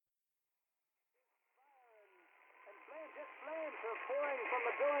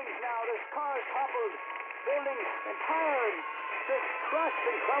as cars toppled, buildings entire just crushed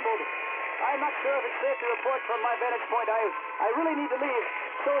and crumbled. I'm not sure if it's safe to report from my vantage point. I really need to leave.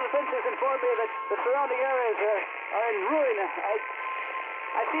 Civil Defense has informed me that the surrounding areas are in ruin.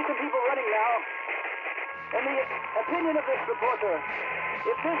 I see some people running now. In the opinion of this reporter,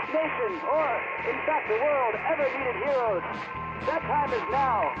 if this nation, or in fact the world, ever needed heroes, that time is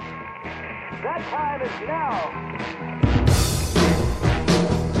now. That time is now.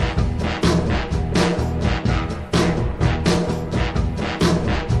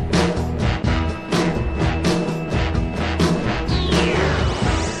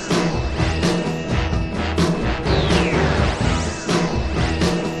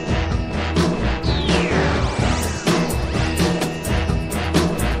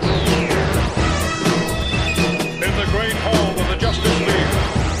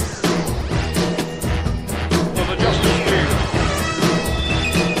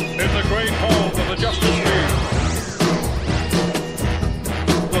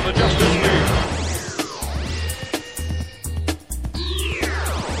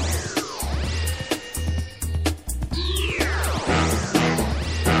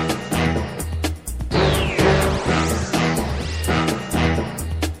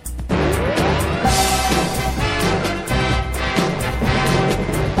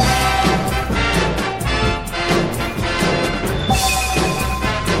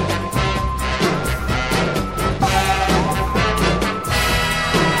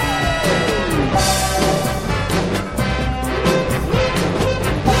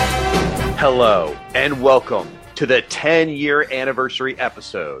 Hello, and welcome to the 10-year anniversary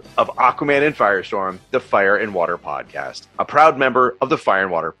episode of Aquaman and Firestorm, the Fire and Water Podcast, a proud member of the Fire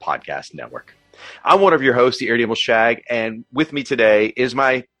and Water Podcast Network. I'm one of your hosts, the Irredeemable Shag, and with me today is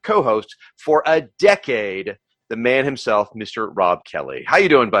my co-host for a decade, the man himself, Mr. Rob Kelly. How you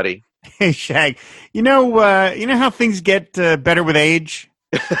doing, buddy? Hey, Shag. You know how things get better with age?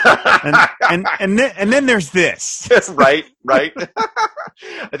 and then there's this. right.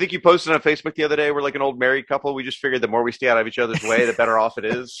 I think you posted on Facebook the other day, we're like an old married couple. We just figured the more we stay out of each other's way, the better off it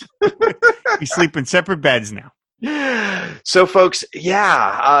is. We sleep in separate beds now. So, folks,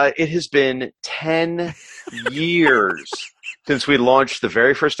 it has been 10 years since we launched the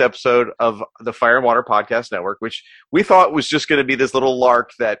very first episode of the Fire and Water Podcast Network, which we thought was just going to be this little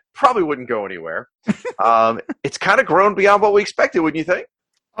lark that probably wouldn't go anywhere. It's kind of grown beyond what we expected, wouldn't you think?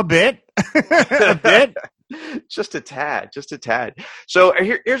 A bit. A bit. Just a tad. So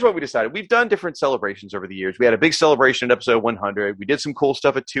here's what we decided. We've done different celebrations over the years. We had a big celebration at episode 100. We did some cool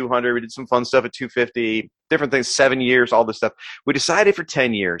stuff at 200. We did some fun stuff at 250, different things, 7 years, all this stuff. We decided for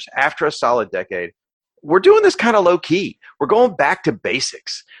 10 years, after a solid decade, we're doing this kind of low key. We're going back to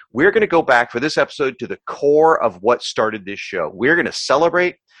basics. We're going to go back for this episode to the core of what started this show. We're going to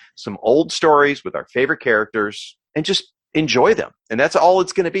celebrate some old stories with our favorite characters and just enjoy them. And that's all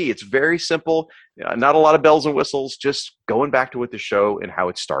it's going to be. It's very simple. Not a lot of bells and whistles, just going back to what the show and how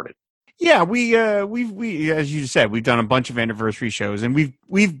it started. Yeah, we as you said, we've done a bunch of anniversary shows, and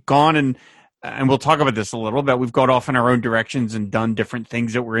we've gone and we'll talk about this a little bit. We've gone off in our own directions and done different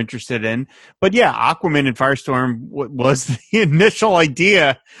things that we're interested in. But yeah, Aquaman and Firestorm was the initial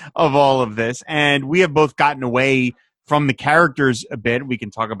idea of all of this, and we have both gotten away from the characters a bit. We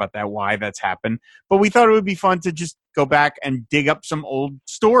can talk about that, why that's happened. But we thought it would be fun to just go back and dig up some old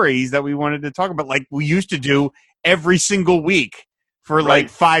stories that we wanted to talk about, like we used to do every single week for like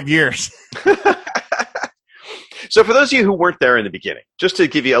 5 years. So for those of you who weren't there in the beginning, just to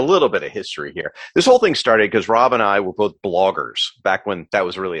give you a little bit of history here, this whole thing started because Rob and I were both bloggers back when that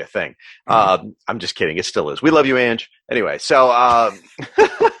was really a thing. I'm just kidding. It still is. We love you, Ange. Anyway, so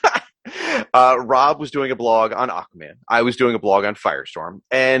Rob was doing a blog on Aquaman. I was doing a blog on Firestorm.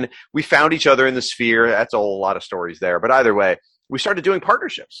 And we found each other in the sphere. That's a lot of stories there. But either way, we started doing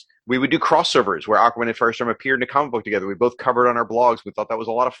partnerships. We would do crossovers where Aquaman and Firestorm appeared in a comic book together. We both covered on our blogs. We thought that was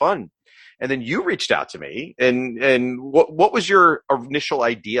a lot of fun. And then you reached out to me. And what was your initial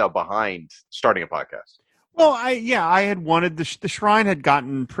idea behind starting a podcast? Well, I had wanted the Shrine had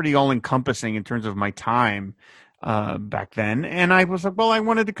gotten pretty all encompassing in terms of my time back then, and I was like, well, I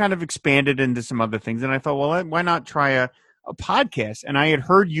wanted to kind of expand it into some other things, and I thought, well, why not try a podcast? And I had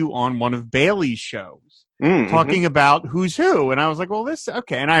heard you on one of Bailey's shows talking about Who's Who, and I was like, well, this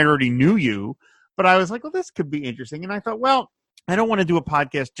okay, and I already knew you, but I was like, well, this could be interesting, and I thought, well, I don't want to do a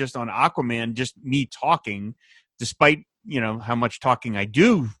podcast just on Aquaman, just me talking, despite how much talking I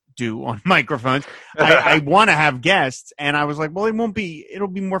do on microphones. I want to have guests, and I was like, well, it'll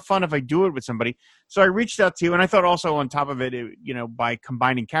be more fun if I do it with somebody. So I reached out to you, and I thought also on top of it, by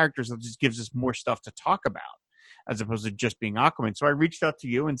combining characters, it just gives us more stuff to talk about as opposed to just being Aquaman. So I reached out to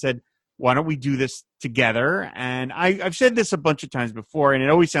you and said, why don't we do this together? And I've said this a bunch of times before, and it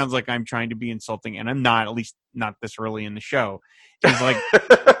always sounds like I'm trying to be insulting, and I'm not, at least not this early in the show. It's like,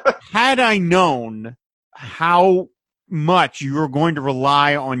 had I known how much you were going to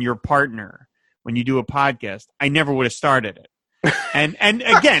rely on your partner when you do a podcast, I never would have started it. And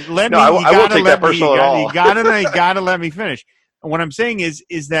again, I won't take that personal at all. You gotta let me finish. And what I'm saying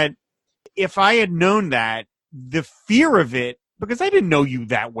is that if I had known that, the fear of it, because I didn't know you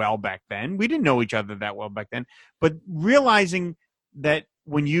that well back then, we didn't know each other that well back then, but realizing that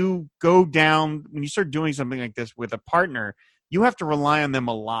when you start doing something like this with a partner, you have to rely on them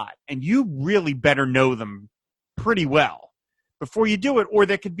a lot, and you really better know them pretty well before you do it, or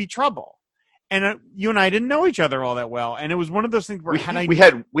there could be trouble. And you and I didn't know each other all that well, and it was one of those things where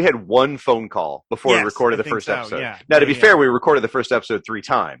we had one phone call before we recorded the first episode. Yeah. Now, to be fair, we recorded the first episode 3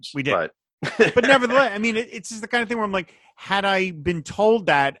 times. We did, but nevertheless, I mean, it's just the kind of thing where I'm like, had I been told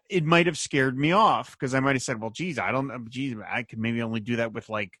that, it might have scared me off, because I might have said, "Well, I could maybe only do that with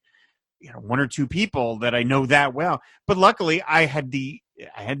like, 1 or 2 people that I know that well." But luckily, I had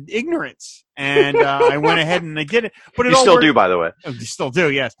ignorance, and I went ahead and I did it. But you still do, by the way. You still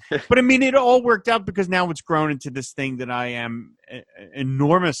do, yes. But I mean, it all worked out because now it's grown into this thing that I am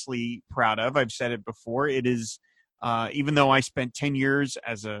enormously proud of. I've said it before. It is, even though I spent 10 years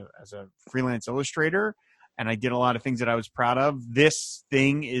as a freelance illustrator, and I did a lot of things that I was proud of, this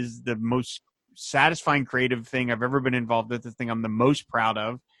thing is the most satisfying creative thing I've ever been involved with. The thing I'm the most proud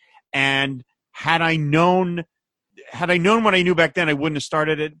of. And had I known what I knew back then, I wouldn't have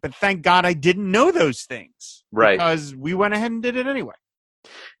started it. But thank God I didn't know those things. Right. Because we went ahead and did it anyway.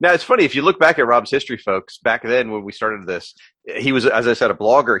 Now, it's funny, if you look back at Rob's history, folks, back then when we started this, he was, as I said, a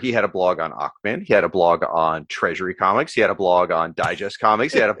blogger. He had a blog on Aquaman. He had a blog on Treasury Comics. He had a blog on Digest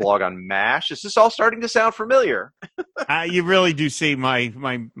Comics. He had a blog on MASH. Is this all starting to sound familiar? You really do see my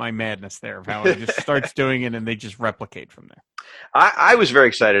madness there of how it just starts doing it and they just replicate from there. I was very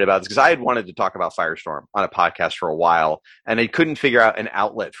excited about this because I had wanted to talk about Firestorm on a podcast for a while, and I couldn't figure out an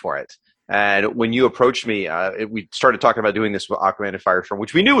outlet for it. And when you approached me, we started talking about doing this with Aquaman and Firestorm,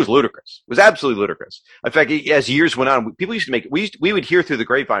 which we knew was ludicrous. It was absolutely ludicrous. In fact, as years went on, people used to make, we would hear through the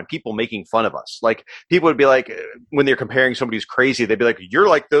grapevine people making fun of us. Like, people would be like, when they're comparing somebody who's crazy, they'd be like, "You're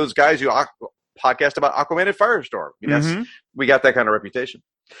like those guys who podcast about Aquaman and Firestorm." I mean, we got that kind of reputation.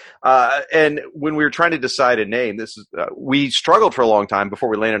 And when we were trying to decide a name, we struggled for a long time before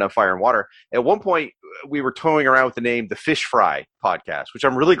we landed on Fire and Water. At one point, we were toying around with the name The Fish Fry Podcast, which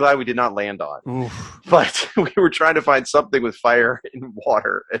I'm really glad we did not land on. Oof. But we were trying to find something with fire and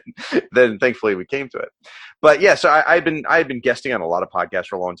water, and then thankfully we came to it. But yeah, so I had been guesting on a lot of podcasts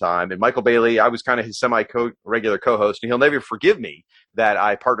for a long time, and Michael Bailey, I was kind of his regular co-host, and he'll never forgive me that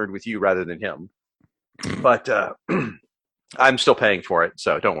I partnered with you rather than him. But I'm still paying for it,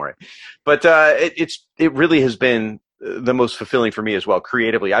 so don't worry. But it really has been the most fulfilling for me as well,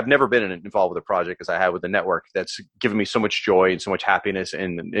 creatively. I've never been involved with a project as I have with the network that's given me so much joy and so much happiness,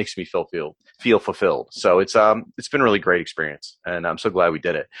 and it makes me feel fulfilled. So it's been a really great experience, and I'm so glad we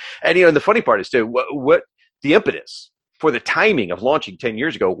did it. And and the funny part is too, what the impetus for the timing of launching 10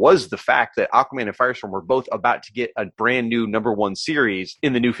 years ago was the fact that Aquaman and Firestorm were both about to get a brand new #1 series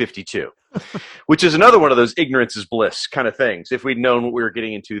in the New 52, which is another one of those ignorance is bliss kind of things. If we'd known what we were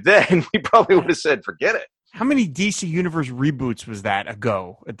getting into then, we probably would have said, forget it. How many DC Universe reboots was that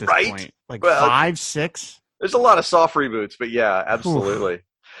ago at this point? Like 5, 6? There's a lot of soft reboots, but yeah, absolutely. Oof.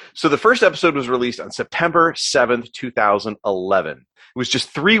 So the first episode was released on September 7th, 2011. It was just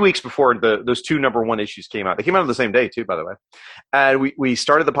 3 weeks before those 2 #1 issues came out. They came out on the same day, too, by the way. And we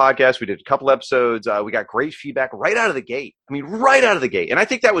started the podcast. We did a couple episodes. We got great feedback right out of the gate. I mean, right out of the gate. And I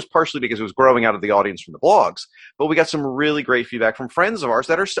think that was partially because it was growing out of the audience from the blogs. But we got some really great feedback from friends of ours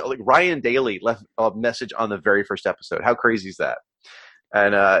that are still, like Ryan Daly left a message on the very first episode. How crazy is that?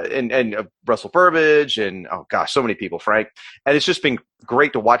 And Russell Burbage and, oh gosh, so many people, Frank. And it's just been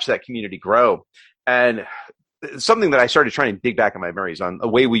great to watch that community grow. And something that I started trying to dig back in my memories on the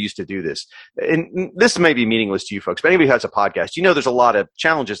way we used to do this. And this may be meaningless to you folks, but anybody who has a podcast, there's a lot of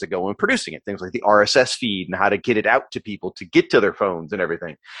challenges that go in producing it. Things like the RSS feed and how to get it out to people to get to their phones and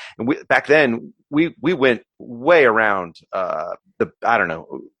everything. And back then we went way around,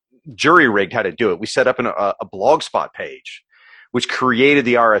 jury rigged how to do it. We set up a Blogspot page, which created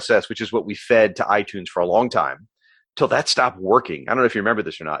the RSS, which is what we fed to iTunes for a long time, till that stopped working. I don't know if you remember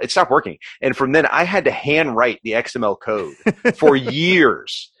this or not. It stopped working. And from then, I had to handwrite the XML code for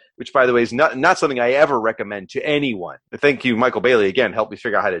years, which, by the way, is not something I ever recommend to anyone. Thank you, Michael Bailey, again, helped me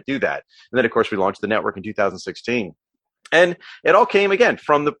figure out how to do that. And then, of course, we launched the network in 2016. And it all came again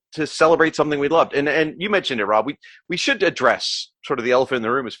to celebrate something we loved. And you mentioned it, Rob. We should address sort of the elephant in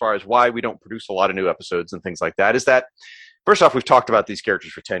the room as far as why we don't produce a lot of new episodes and things like that. Is that first off, we've talked about these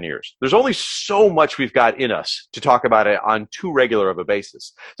characters for 10 years. There's only so much we've got in us to talk about it on too regular of a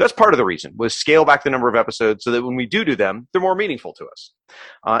basis. So that's part of the reason, was scale back the number of episodes so that when we do them, they're more meaningful to us.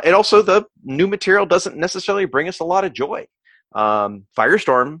 And also, the new material doesn't necessarily bring us a lot of joy.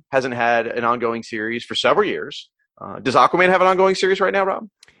 Firestorm hasn't had an ongoing series for several years. Does Aquaman have an ongoing series right now, Rob?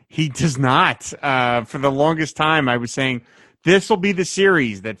 He does not. For the longest time, I was saying this will be the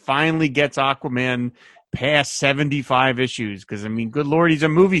series that finally gets Aquaman past 75 issues. Because, I mean, good Lord, he's a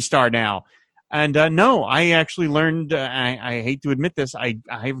movie star now. And no, I actually learned, I hate to admit this, I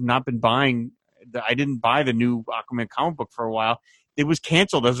have not been buying, I didn't buy the new Aquaman comic book for a while. It was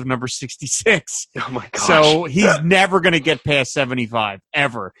canceled as of number 66. Oh, my gosh. So he's never going to get past 75,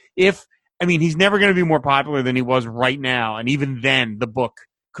 ever. He's never going to be more popular than he was right now. And even then, the book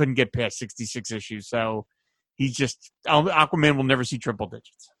couldn't get past 66 issues. So Aquaman will never see triple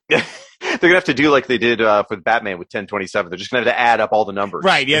digits. They're going to have to do like they did for Batman with 1027. They're just going to have to add up all the numbers.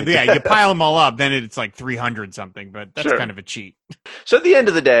 Right, yeah. You pile them all up, then it's like 300 something, but that's kind of a cheat. So at the end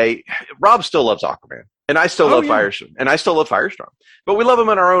of the day, Rob still loves Aquaman. And I still love Firestorm. And I still love Firestorm. But we love them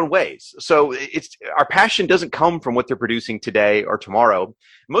in our own ways. So our passion doesn't come from what they're producing today or tomorrow.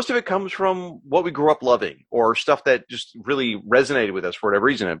 Most of it comes from what we grew up loving or stuff that just really resonated with us for whatever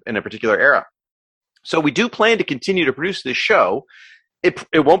reason in a particular era. So we do plan to continue to produce this show. It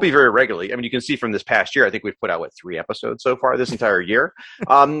won't be very regularly. I mean, you can see from this past year, I think we've put out, 3 episodes so far this entire year.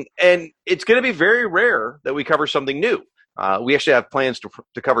 And it's going to be very rare that we cover something new. We actually have plans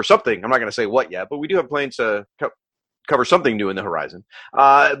to cover something. I'm not going to say what yet, but we do have plans to cover something new in the horizon.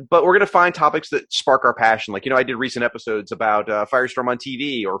 But we're going to find topics that spark our passion. Like, I did recent episodes about Firestorm on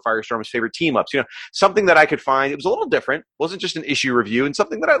TV or Firestorm's favorite team-ups. Something that I could find. It was a little different. It wasn't just an issue review, and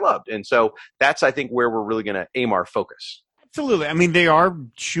something that I loved. And so that's, I think, where we're really going to aim our focus. Absolutely. I mean, they are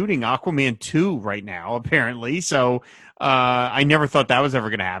shooting Aquaman 2 right now, apparently. So I never thought that was ever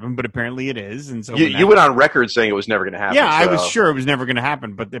going to happen, but apparently it is. And so you went on record saying it was never going to happen. Yeah, I was sure it was never going to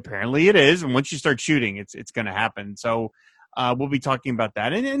happen, but apparently it is. And once you start shooting, it's going to happen. So we'll be talking about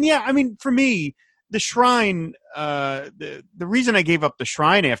that. And yeah, I mean, for me, the Shrine, the reason I gave up the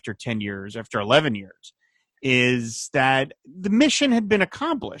Shrine after 10 years, after 11 years, is that the mission had been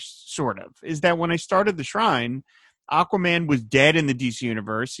accomplished, sort of. Is that when I started the Shrine, Aquaman was dead in the DC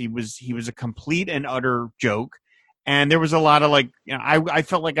universe. He was a complete and utter joke. And there was a lot of I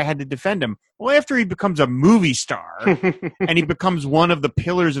felt like I had to defend him. Well, after he becomes a movie star and he becomes one of the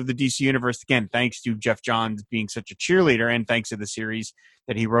pillars of the DC universe, again, thanks to Jeff Johns being such a cheerleader and thanks to the series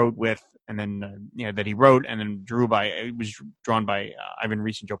that he wrote with, and then, that he wrote and then it was drawn by Ivan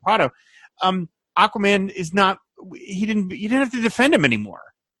Reis and Joe Prado. Aquaman is not, you didn't have to defend him anymore.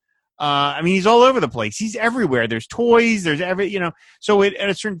 He's all over the place. He's everywhere. There's toys. There's So at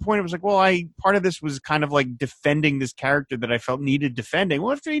a certain point, it was like, well, part of this was kind of like defending this character that I felt needed defending.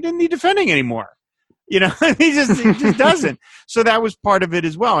 Well, after he didn't need defending anymore, he just doesn't. So that was part of it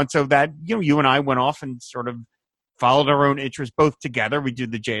as well. And so that, you and I went off and sort of followed our own interests both together. We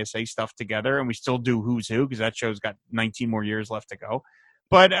did the JSA stuff together, and we still do Who's Who because that show's got 19 more years left to go.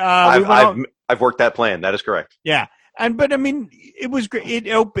 But I've worked that plan. That is correct. Yeah. But I mean, it was great.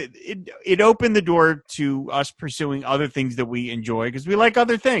 It opened the door to us pursuing other things that we enjoy because we like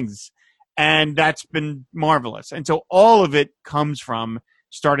other things, and that's been marvelous. And so all of it comes from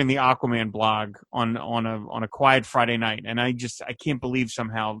starting the Aquaman blog on a quiet Friday night. And I can't believe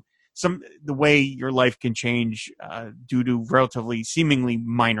somehow the way your life can change due to relatively seemingly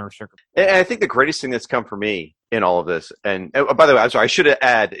minor circumstances. And I think the greatest thing that's come for me in all of this, and by the way, I'm sorry, I should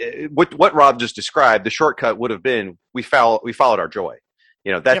add what Rob just described. The shortcut would have been we followed our joy.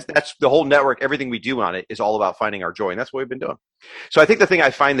 That's the whole network. Everything we do on it is all about finding our joy, and that's what we've been doing. So I think the thing I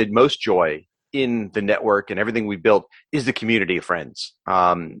find the most joy in the network and everything we built is the community of friends.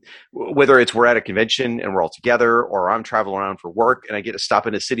 Whether it's we're at a convention and we're all together, or I'm traveling around for work and I get to stop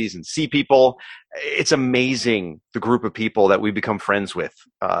into cities and see people. It's amazing the group of people that we become friends with,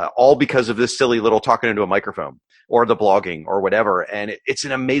 all because of this silly little talking into a microphone or the blogging or whatever. And it's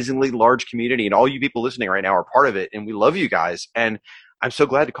an amazingly large community, and all you people listening right now are part of it. And we love you guys. And I'm so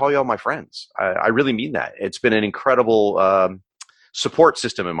glad to call you all my friends. I really mean that. It's been an incredible support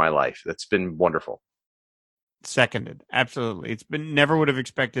system in my life. That's been wonderful. Seconded. Absolutely. Never would have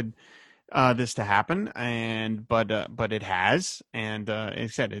expected this to happen. But it has. And like I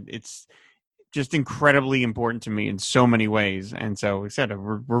said, it's just incredibly important to me in so many ways. And so like I said,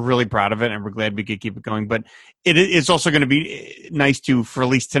 we're really proud of it, and we're glad we could keep it going. But it's also going to be nice for at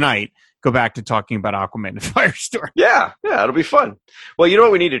least tonight, go back to talking about Aquaman and Firestorm. Yeah, it'll be fun. Well, you know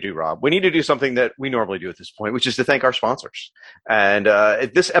what we need to do, Rob? We need to do something that we normally do at this point, which is to thank our sponsors. And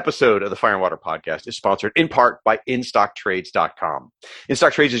this episode of the Fire and Water Podcast is sponsored in part by InStockTrades.com.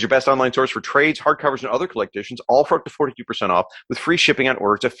 InStock Trades is your best online source for trades, hardcovers, and other collectitions, all for up to 42% off with free shipping on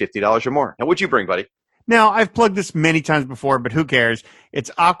orders of $50 or more. Now, what'd you bring, buddy? Now, I've plugged this many times before, but who cares? It's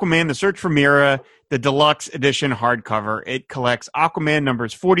Aquaman, The Search for Mira, the deluxe edition hardcover. It collects Aquaman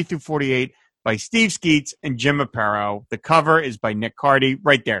numbers 40 through 48 by Steve Skeets and Jim Aparo. The cover is by Nick Cardy,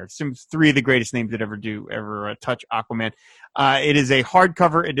 right there. Some three of the greatest names that ever touch Aquaman. It is a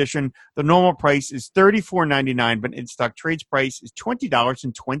hardcover edition. The normal price is $34.99, but InStock Trades price is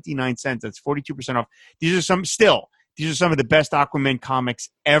 $20.29. That's 42% off. These are some of the best Aquaman comics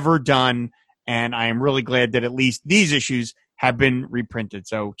ever done. And I am really glad that at least these issues have been reprinted.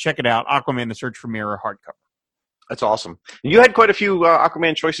 So check it out, Aquaman, The Search for Mira hardcover. That's awesome. You had quite a few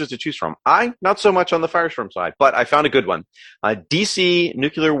Aquaman choices to choose from. Not so much on the Firestorm side, but I found a good one. DC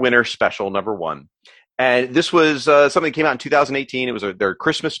Nuclear Winter Special #1. And this was something that came out in 2018. It was their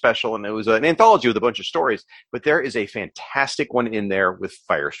Christmas special, and it was an anthology with a bunch of stories. But there is a fantastic one in there with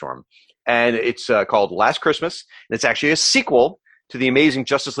Firestorm. And it's called Last Christmas. And it's actually a sequel to the Amazing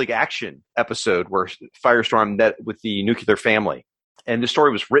Justice League Action episode where Firestorm met with the nuclear family. And the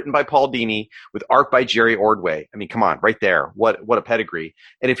story was written by Paul Dini with art by Jerry Ordway. I mean, come on, right there. What a pedigree.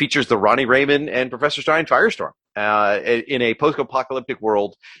 And it features the Ronnie Raymond and Professor Stein Firestorm in a post-apocalyptic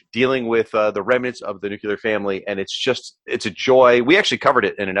world dealing with the remnants of the nuclear family. And it's a joy. We actually covered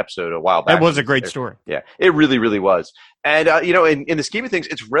it in an episode a while back. That was a great story. Yeah, it really, really was. And, in the scheme of things,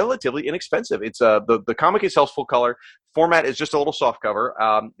 it's relatively inexpensive. It's the comic itself, full color. Format is just a little soft cover.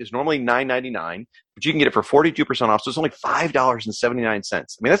 It's normally $9.99, but you can get it for 42% off. So it's only $5.79. I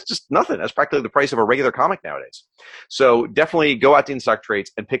mean, that's just nothing. That's practically the price of a regular comic nowadays. So definitely go out to InStock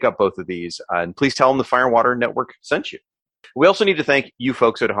Trades and pick up both of these. And please tell them the Fire and Water Network sent you. We also need to thank you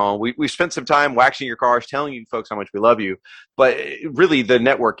folks at home. We spent some time waxing your cars, telling you folks how much we love you. But really, the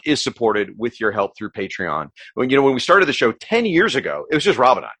network is supported with your help through Patreon. When we started the show 10 years ago, it was just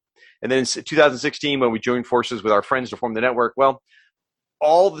Rob and I. And then in 2016, when we joined forces with our friends to form the network, well,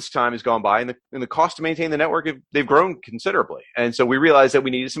 all this time has gone by, and the cost to maintain the network, they've grown considerably. And so we realized that we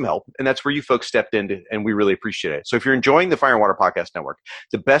needed some help, and that's where you folks stepped in, and we really appreciate it. So if you're enjoying the Fire and Water Podcast Network,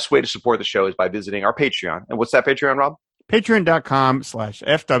 the best way to support the show is by visiting our Patreon. And what's that Patreon, Rob?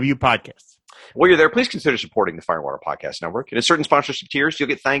 Patreon.com/FW Podcasts. While you're there, please consider supporting the Fire and Water Podcast Network. And at certain sponsorship tiers, you'll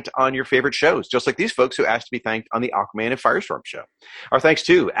get thanked on your favorite shows, just like these folks who asked to be thanked on the Aquaman and Firestorm show. Our thanks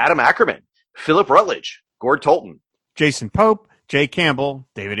to Adam Ackerman, Philip Rutledge, Gord Tolton, Jason Pope, Jay Campbell,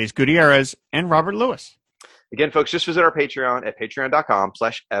 David Ace Gutierrez, and Robert Lewis. Again, folks, just visit our Patreon at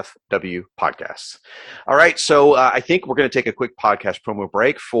patreon.com/FW Podcasts. All right, so I think we're going to take a quick podcast promo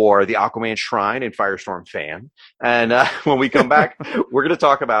break for the Aquaman Shrine and Firestorm fan. And when we come back, we're going to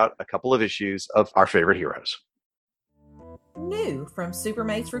talk about a couple of issues of our favorite heroes. New from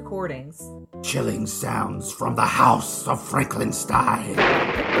Supermates Recordings. Chilling sounds from the House of Frankenstein.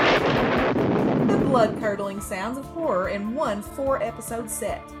 The blood-curdling sounds of horror in one 4-episode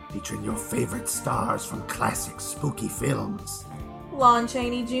set. Featuring your favorite stars from classic spooky films. Lon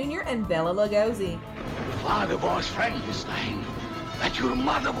Chaney Jr. and Bela Lugosi. Father was Frankenstein, but your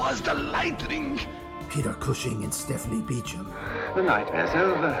mother was the Lightning. Peter Cushing and Stephanie Beacham. The nightmare's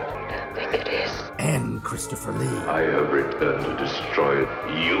over. I think it is. And Christopher Lee. I have returned to destroy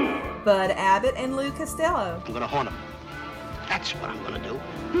you. Bud Abbott and Lou Costello. I'm gonna haunt him. That's what I'm gonna do.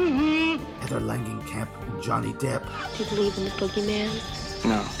 Heather Langenkamp and Johnny Depp. Do you believe in the boogeyman?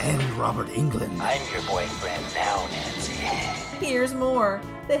 No. And Robert Englund. I'm your boyfriend now, Nancy. Here's more.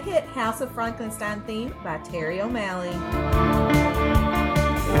 The hit House of Frankenstein theme by Terry O'Malley.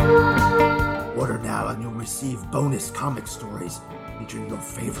 Order now and you'll receive bonus comic stories featuring your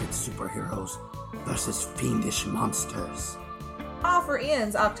favorite superheroes versus fiendish monsters. Offer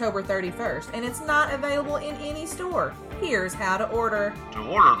ends October 31st, and it's not available in any store. Here's how to order. To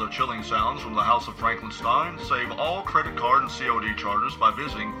order the chilling sounds from the House of Frankenstein, save all credit card and COD charges by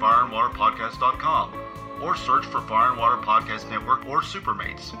visiting fireandwaterpodcast.com or search for Fire and Water Podcast Network or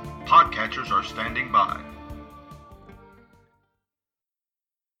Supermates. Podcatchers are standing by.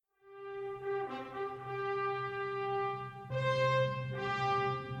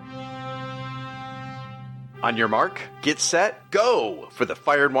 On your mark, get set, go for the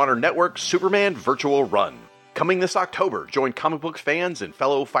Fire and Water Network Superman Virtual Run. Coming this October, join comic book fans and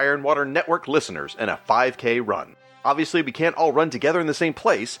fellow Fire and Water Network listeners in a 5K run. Obviously, we can't all run together in the same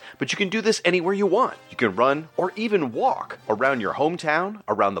place, but you can do this anywhere you want. You can run or even walk around your hometown,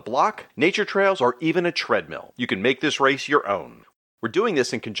 around the block, nature trails, or even a treadmill. You can make this race your own. We're doing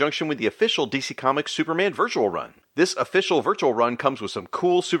this in conjunction with the official DC Comics Superman Virtual Run. This official virtual run comes with some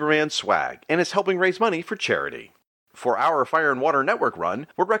cool Superman swag, and is helping raise money for charity. For our Fire and Water Network run,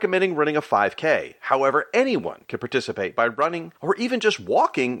 we're recommending running a 5K. However, anyone can participate by running or even just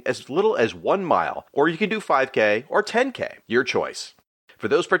walking as little as 1 mile, or you can do 5K or 10K, your choice. For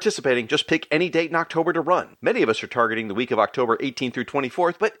those participating, just pick any date in October to run. Many of us are targeting the week of October 18th through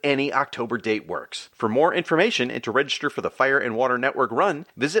 24th, but any October date works. For more information and to register for the Fire and Water Network run,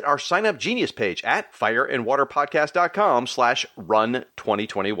 visit our Sign Up Genius page at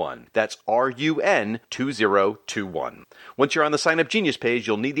fireandwaterpodcast.com/run2021. That's RUN2021. Once you're on the Sign Up Genius page,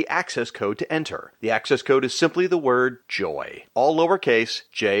 you'll need the access code to enter. The access code is simply the word JOY, all lowercase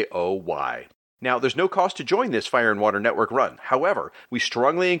JOY. Now, there's no cost to join this Fire and Water Network run. However, we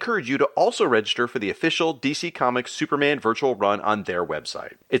strongly encourage you to also register for the official DC Comics Superman Virtual Run on their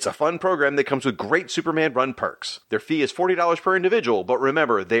website. It's a fun program that comes with great Superman Run perks. Their fee is $40 per individual, but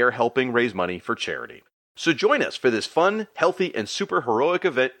remember, they are helping raise money for charity. So join us for this fun, healthy, and super heroic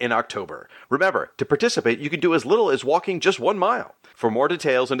event in October. Remember, to participate, you can do as little as walking just 1 mile. For more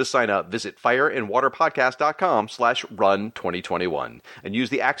details and to sign up, visit fireandwaterpodcast.com/run2021 and use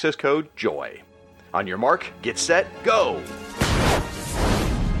the access code JOY. On your mark, get set, go!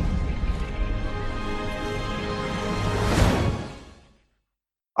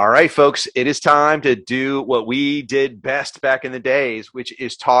 All right, folks, it is time to do what we did best back in the days, which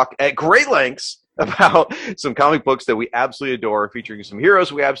is talk at great lengths about some comic books that we absolutely adore, featuring some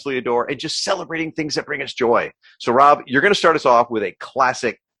heroes we absolutely adore, and just celebrating things that bring us joy. So, Rob, you're going to start us off with a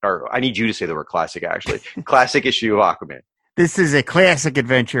classic, or I need you to say the word classic, actually, classic issue of Aquaman. This is a classic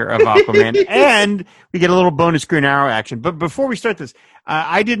adventure of Aquaman, and we get a little bonus Green Arrow action. But before we start this,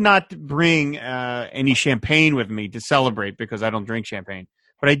 I did not bring any champagne with me to celebrate because I don't drink champagne.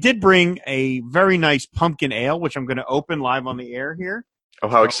 But I did bring a very nice pumpkin ale, which I'm going to open live on the air here. Oh,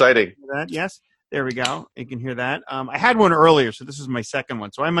 how exciting. That, yes. There we go. You can hear that. I had one earlier, so this is my second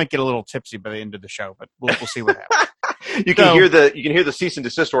one. So I might get a little tipsy by the end of the show, but we'll see what happens. You can hear the cease and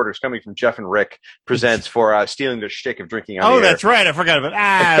desist orders coming from Jeff and Rick Presents for stealing their shtick of drinking on the air. That's right. I forgot about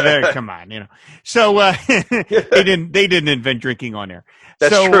there. Come on, So they didn't invent drinking on air.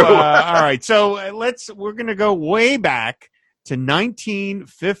 That's true. All right. So we're gonna go way back to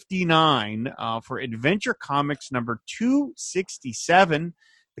 1959 for Adventure Comics number 267.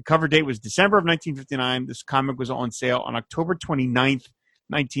 The cover date was December of 1959. This comic was on sale on October 29th,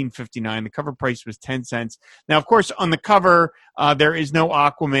 1959. The cover price was 10 cents. Now, of course, on the cover, there is no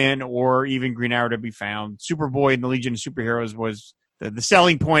Aquaman or even Green Arrow to be found. Superboy and the Legion of Superheroes was the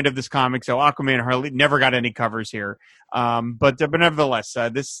selling point of this comic, so Aquaman hardly never got any covers here. But nevertheless,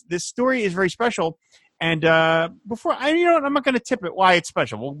 this story is very special. And before I'm not going to tip it why it's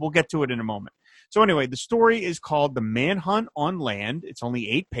special. We'll get to it in a moment. So anyway, the story is called The Manhunt on Land. It's only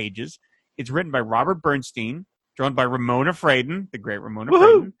 8 pages. It's written by Robert Bernstein, drawn by Ramona Fradon, the great Ramona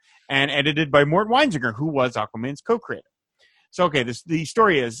Fradon, and edited by Mort Weinziger, who was Aquaman's co-creator. So, okay, the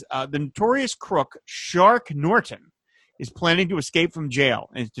story is the notorious crook Shark Norton is planning to escape from jail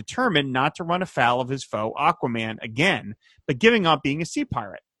and is determined not to run afoul of his foe, Aquaman, again, but giving up being a sea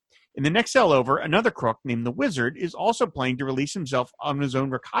pirate. In the next cell over, another crook named the Wizard is also planning to release himself on his own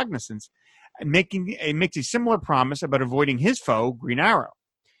recognizance and makes a similar promise about avoiding his foe, Green Arrow.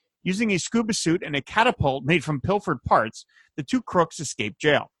 Using a scuba suit and a catapult made from pilfered parts, the 2 crooks escape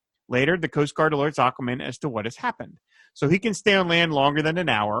jail. Later, the Coast Guard alerts Aquaman as to what has happened. So he can stay on land longer than an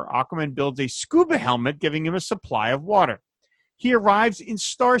hour, Aquaman builds a scuba helmet, giving him a supply of water. He arrives in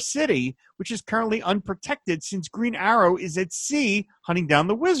Star City, which is currently unprotected since Green Arrow is at sea hunting down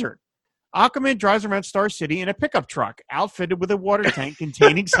the Wizard. Aquaman drives around Star City in a pickup truck, outfitted with a water tank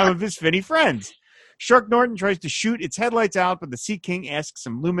containing some of his finny friends. Shark Norton tries to shoot its headlights out, but the Sea King asks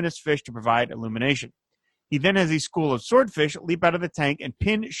some luminous fish to provide illumination. He then has a school of swordfish leap out of the tank and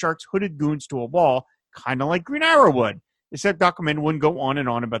pin Shark's hooded goons to a wall, kind of like Green Arrow would, except Aquaman wouldn't go on and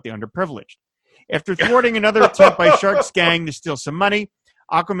on about the underprivileged. After thwarting another attempt by Shark's gang to steal some money,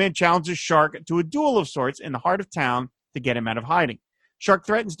 Aquaman challenges Shark to a duel of sorts in the heart of town to get him out of hiding. Shark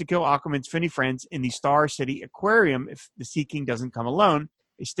threatens to kill Aquaman's finny friends in the Star City Aquarium if the Sea King doesn't come alone,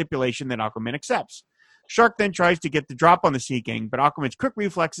 a stipulation that Aquaman accepts. Shark then tries to get the drop on the Sea King, but Aquaman's quick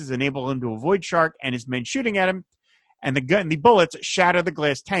reflexes enable him to avoid Shark and his men shooting at him, and the bullets shatter the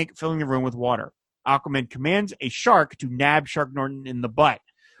glass tank, filling the room with water. Aquaman commands a shark to nab Shark Norton in the butt.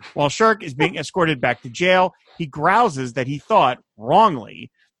 While Shark is being escorted back to jail, he grouses that he thought, wrongly,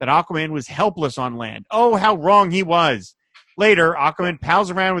 that Aquaman was helpless on land. Oh, how wrong he was. Later, Aquaman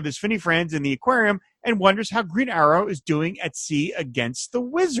pals around with his finny friends in the aquarium and wonders how Green Arrow is doing at sea against the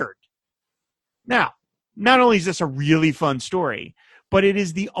Wizard. Now, not only is this a really fun story, but it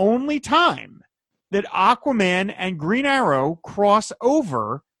is the only time that Aquaman and Green Arrow cross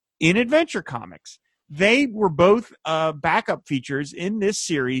over in Adventure Comics. They were both backup features in this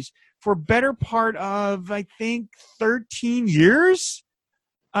series for better part of, I think, 13 years,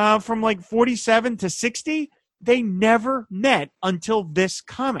 from like 47 to 60. They never met until this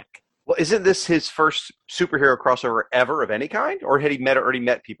comic. Well, isn't this his first superhero crossover ever of any kind? Or had he already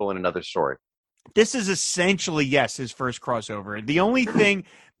met people in another story? This is essentially, yes, his first crossover. The only time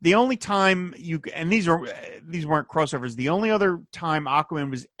and these weren't crossovers. The only other time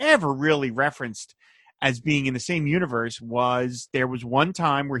Aquaman was ever really referenced as being in the same universe was there was one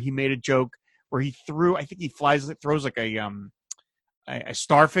time where he made a joke where he throws like a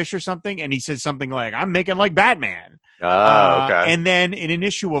starfish or something, and he says something like, "I'm making like Batman." Oh, okay. And then in an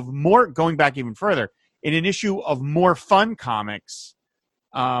issue of going back even further, in an issue of More Fun Comics,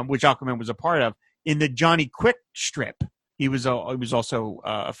 which Aquaman was a part of, in the Johnny Quick strip, he was also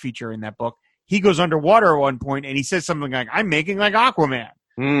a feature in that book. He goes underwater at one point, and he says something like, "I'm making like Aquaman."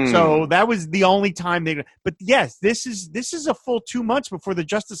 So that was the only time but yes, this is a full 2 months before the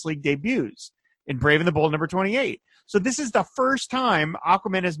Justice League debuts in Brave and the Bold number 28. So this is the first time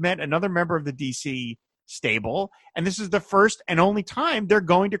Aquaman has met another member of the DC stable, and this is the first and only time they're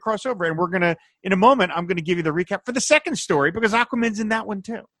going to cross over. And in a moment, I'm going to give you the recap for the second story because Aquaman's in that one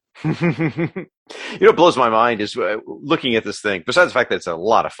too. What blows my mind is looking at this thing, besides the fact that it's a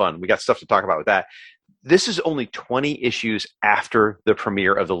lot of fun, we got stuff to talk about with that. This is only 20 issues after the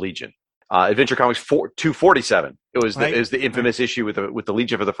premiere of the Legion. Adventure Comics 247. It was the infamous issue with the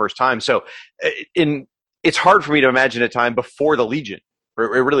Legion for the first time. So it's hard for me to imagine a time before the Legion. It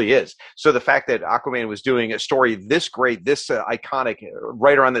really is. So the fact that Aquaman was doing a story this great, this iconic,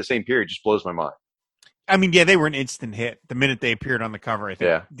 right around the same period just blows my mind. I mean, yeah, they were an instant hit the minute they appeared on the cover. I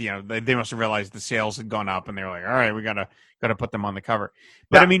think, they must have realized the sales had gone up, and they were like, "All right, we gotta put them on the cover."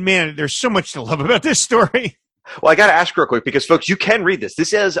 But I mean, man, there's so much to love about this story. Well, I got to ask real quick because, folks, you can read this.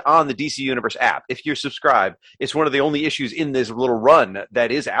 This is on the DC Universe app. If you're subscribed, it's one of the only issues in this little run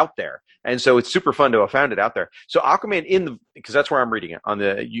that is out there, and so it's super fun to have found it out there. So Aquaman because that's where I'm reading it on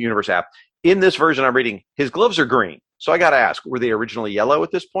the Universe app. In this version I'm reading, his gloves are green. So I got to ask, were they originally yellow at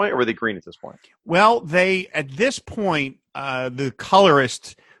this point, or were they green at this point? Well, at this point, the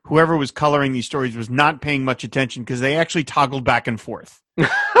colorist, whoever was coloring these stories, was not paying much attention because they actually toggled back and forth.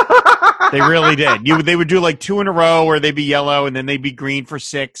 They really did. They would do like 2 in a row, or they'd be yellow, and then they'd be green for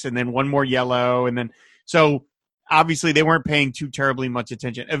 6, and then one more yellow, and then so obviously they weren't paying too terribly much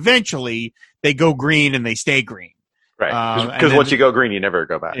attention. Eventually, they go green and they stay green. Right, because once you go green, you never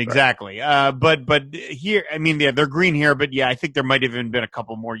go back. Exactly. Right? But here, I mean, they're green here, but yeah, I think there might have even been a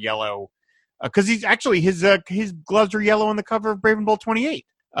couple more yellow because he's actually his gloves are yellow on the cover of Brave and Bold 28.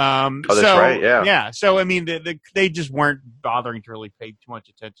 That's right. Yeah. Yeah. So I mean, they just weren't bothering to really pay too much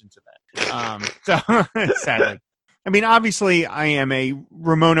attention to that. So sadly, I mean, obviously, I am a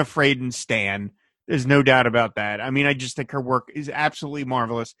Ramona Fradon stan. There's no doubt about that. I mean, I just think her work is absolutely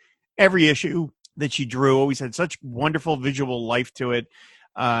marvelous. Every issue that she drew always had such wonderful visual life to it.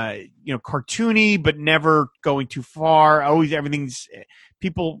 Cartoony, but never going too far. Always everything's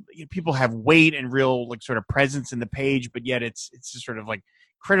people have weight and real like sort of presence in the page, but yet it's just sort of like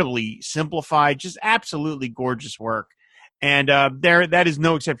incredibly simplified. Just absolutely gorgeous work. And that is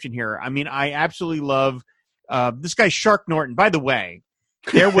no exception here. I mean, I absolutely love this guy Shark Norton. By the way,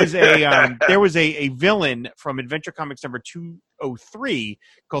 there was a villain from Adventure Comics number 203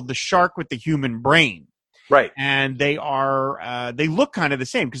 called the Shark with the Human Brain. Right. And they look kind of the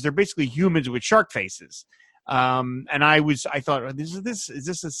same because they're basically humans with shark faces. And I thought, is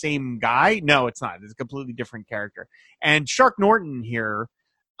this the same guy? No, it's not. It's a completely different character. And Shark Norton here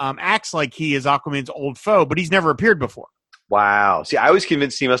acts like he is Aquaman's old foe, but he's never appeared before. Wow. See, I was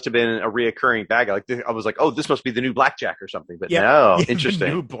convinced he must have been a reoccurring bad guy. I was like, oh, this must be the new Blackjack or something. But no, interesting.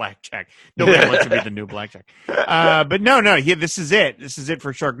 The new Blackjack. Nobody wants to be the new Blackjack. But no. This is it. This is it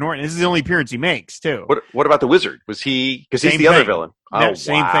for Shark Norton. This is the only appearance he makes, too. What about the Wizard? Was he? Because he's the other villain. No,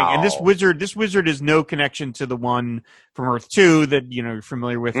 same thing. And this wizard is no connection to the one from Earth 2 that you're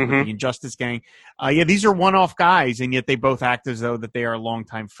familiar with the Injustice Gang. These are one-off guys, and yet they both act as though that they are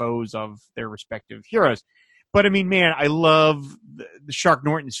longtime foes of their respective heroes. But I mean, man, I love the Shark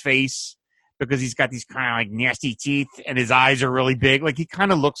Norton's face because he's got these kind of like nasty teeth and his eyes are really big. Like he kind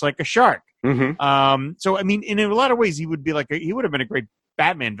of looks like a shark. Mm-hmm. So I mean, in a lot of ways, he would have been a great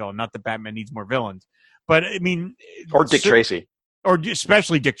Batman villain. Not that Batman needs more villains, but I mean, or Dick Tracy, or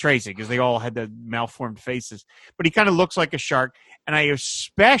especially Dick Tracy because they all had the malformed faces. But he kind of looks like a shark, and I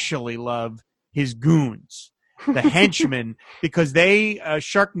especially love his goons, the henchmen, because they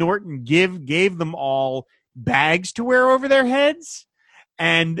Shark Norton gave them all bags to wear over their heads.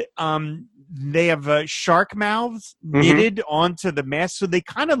 and they have shark mouths knitted onto the mask, so they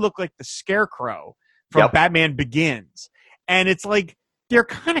kind of look like the Scarecrow from Batman Begins. And it's like they're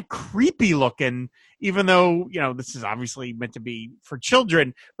kind of creepy looking, even though, this is obviously meant to be for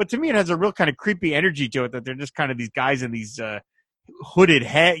children. But to me, it has a real kind of creepy energy to it that they're just kind of these guys in these hooded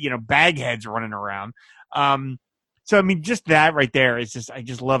head, bag heads running around. So, I mean, just that right there is just, I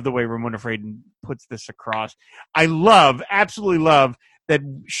just love the way Ramona Fradon puts this across. I absolutely love that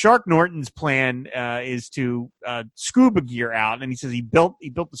Shark Norton's plan is to scuba gear out. And he says he built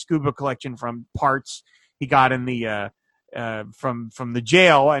the scuba collection from parts he got in the from the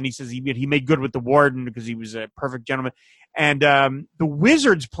jail. And he says he made good with the warden because he was a perfect gentleman. And the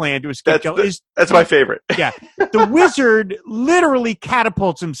wizard's plan to escape jail that's my favorite. Yeah. The wizard literally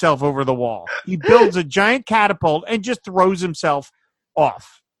catapults himself over the wall. He builds a giant catapult and just throws himself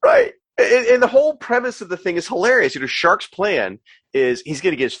off. Right. And the whole premise of the thing is hilarious. Shark's plan is he's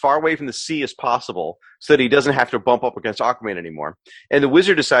going to get as far away from the sea as possible so that he doesn't have to bump up against Aquaman anymore. And the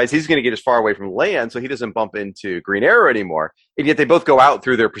wizard decides he's going to get as far away from land so he doesn't bump into Green Arrow anymore. And yet they both go out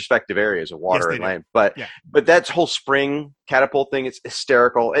through their respective areas of water and land. But that whole spring catapult thing, it's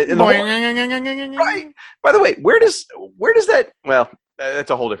hysterical. And right. By the way, where does that? Well,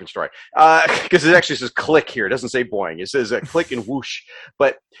 that's a whole different story. Because it actually says click here. It doesn't say boing. It says click and whoosh.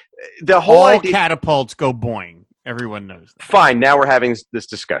 But the whole idea, catapults go boing. Everyone knows that. Fine. Now we're having this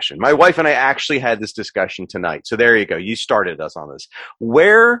discussion. My wife and I actually had this discussion tonight. So there you go. You started us on this.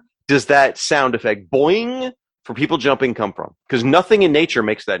 Where does that sound effect, boing, for people jumping come from? Because nothing in nature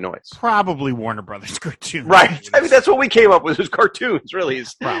makes that noise. Probably Warner Brothers cartoons. Right. I mean, that's what we came up with, was cartoons, really.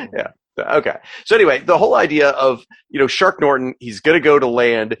 Yeah. Okay. So anyway, the whole idea of, Shark Norton, he's going to go to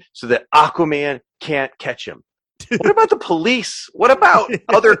land so that Aquaman can't catch him. What about the police? What about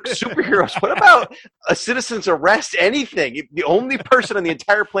other superheroes? What about a citizen's arrest? Anything. The only person on the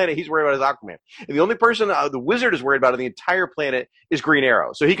entire planet he's worried about is Aquaman. And the only person the wizard is worried about on the entire planet is Green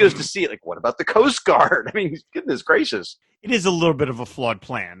Arrow. So he goes to see it. Like, what about the Coast Guard? I mean, goodness gracious. It is a little bit of a flawed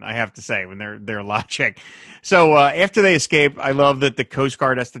plan, I have to say, when their logic. So after they escape, I love that the Coast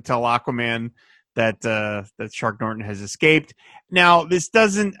Guard has to tell Aquaman that Shark Norton has escaped. Now, this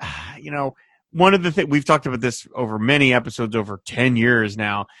doesn't, one of the things, we've talked about this over many episodes, over 10 years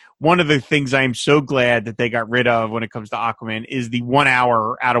now. One of the things I'm so glad that they got rid of when it comes to Aquaman is the 1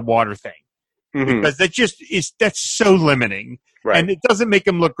 hour out of water thing. Mm-hmm. Because that's so limiting. Right. And it doesn't make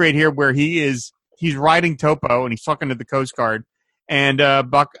him look great here where he's riding Topo and he's talking to the Coast Guard. And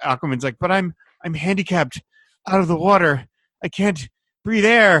Aquaman's like, but I'm handicapped out of the water. I can't breathe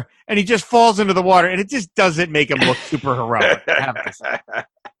air. And he just falls into the water. And it just doesn't make him look super heroic, I have to say.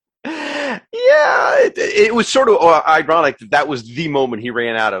 Yeah, it was sort of ironic that was the moment he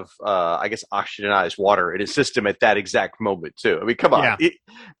ran out of, oxygenized water in his system at that exact moment too. I mean, come on,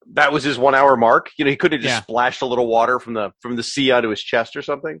 that was his 1 hour mark. He could have just splashed a little water from the sea onto his chest or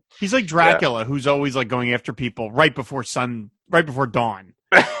something. He's like Dracula, who's always like going after people right before dawn.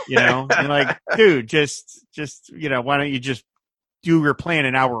 You're like, dude, just why don't you just do your plan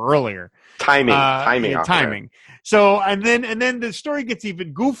an hour earlier? Timing. So and then the story gets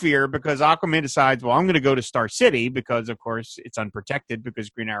even goofier because Aquaman decides, well, I'm going to go to Star City because, of course, it's unprotected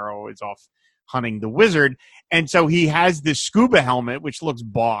because Green Arrow is off hunting the wizard, and so he has this scuba helmet which looks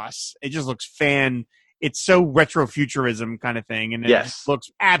boss. It just looks It's so retrofuturism kind of thing, and it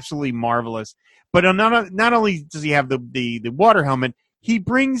looks absolutely marvelous. But not only does he have the water helmet, he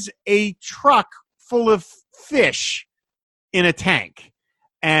brings a truck full of fish in a tank,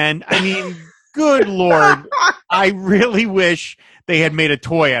 and I mean. Good Lord, I really wish they had made a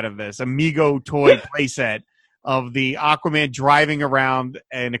toy out of this, Amigo toy playset of the Aquaman driving around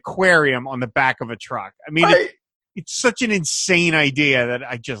an aquarium on the back of a truck. I mean, it's such an insane idea that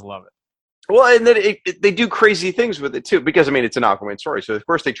I just love it. Well, and then they do crazy things with it, too, because, I mean, it's an Aquaman story. So, of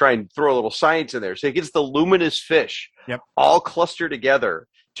course, they try and throw a little science in there. So it gets the luminous fish all clustered together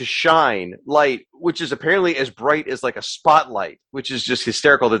to shine light, which is apparently as bright as like a spotlight, which is just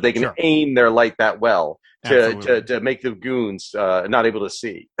hysterical that they can aim their light that well to make the goons not able to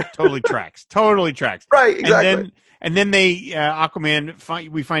see. Totally tracks. Right, exactly. And then they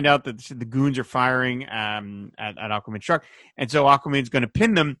we find out that the goons are firing at Aquaman's truck, and so Aquaman's going to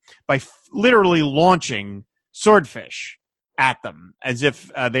pin them by literally launching swordfish at them as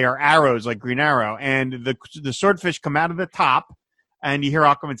if they are arrows like Green Arrow, and the swordfish come out of the top. And you hear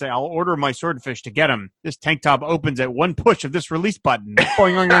Aquaman say, I'll order my swordfish to get him. This tank top opens at one push of this release button. So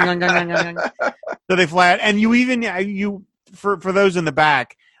they fly out. And for those in the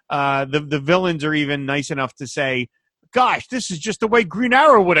back, the villains are even nice enough to say, gosh, this is just the way Green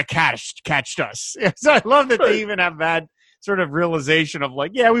Arrow would have catched us. So I love that they even have that sort of realization of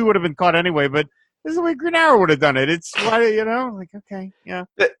like, yeah, we would have been caught anyway, but this is the way Green Arrow would have done it. It's why, like, okay, yeah.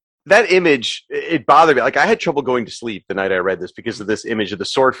 That image, it bothered me. Like, I had trouble going to sleep the night I read this because of this image of the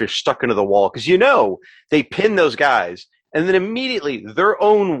swordfish stuck into the wall. Because, they pin those guys, and then immediately their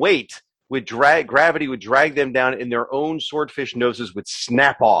own weight would gravity would drag them down, and their own swordfish noses would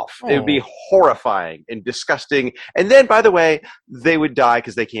snap off. It would be horrifying and disgusting. And then, by the way, they would die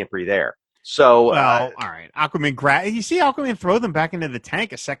because they can't breathe air. So, all right. Aquaman you see Aquaman throw them back into the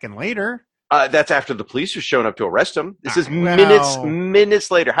tank a second later. That's after the police are showing up to arrest him. This is minutes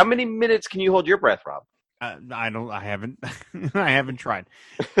later. How many minutes can you hold your breath, Rob? I haven't I haven't tried.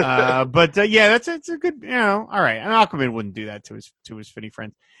 But it's a good, all right. And Aquaman wouldn't do that to his finny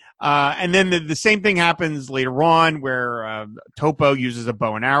friends. And then the same thing happens later on where Topo uses a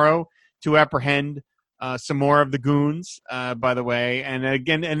bow and arrow to apprehend some more of the goons, by the way. And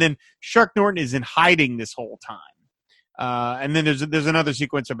then Shark Norton is in hiding this whole time. And then there's another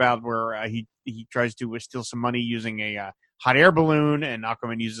sequence about where he tries to steal some money using a hot air balloon, and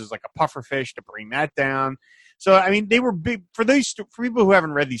Aquaman uses like a puffer fish to bring that down. So, I mean, they were big for people who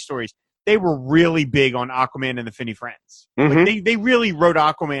haven't read these stories. They were really big on Aquaman and the Finny Friends. Mm-hmm. Like they really wrote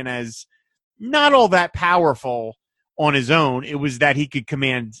Aquaman as not all that powerful on his own. It was that he could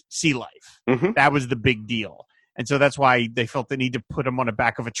command sea life. Mm-hmm. That was the big deal. And so that's why they felt the need to put him on the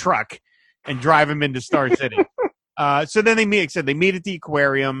back of a truck and drive him into Star City. So then they meet at the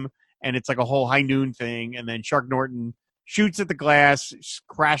aquarium, and it's like a whole high noon thing. And then Shark Norton shoots at the glass,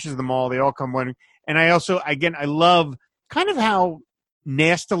 crashes them all. They all come running. And I love kind of how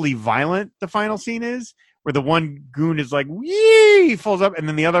nastily violent the final scene is, where the one goon is like, wee, he falls up, and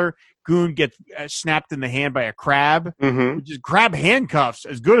then the other goon gets snapped in the hand by a crab, which is crab handcuffs,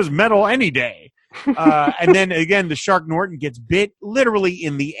 as good as metal any day. And then again, the Shark Norton gets bit literally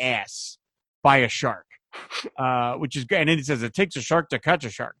in the ass by a shark, which is great. And then it says it takes a shark to catch a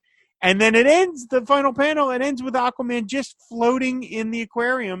shark. And then the final panel, it ends with Aquaman just floating in the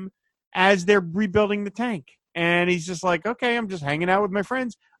aquarium as they're rebuilding the tank. And he's just like, okay, I'm just hanging out with my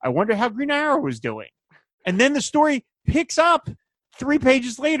friends. I wonder how Green Arrow was doing. And then the story picks up 3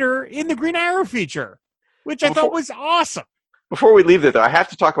 pages later in the Green Arrow feature, which I thought was awesome. Before we leave that, though, I have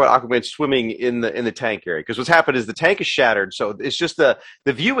to talk about Aquaman swimming in the tank area, because what's happened is the tank is shattered, so it's just the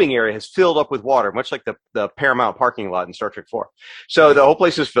viewing area has filled up with water, much like the Paramount parking lot in Star Trek 4. So the whole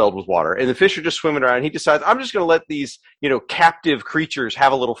place is filled with water, and the fish are just swimming around. He decides, I'm just going to let these captive creatures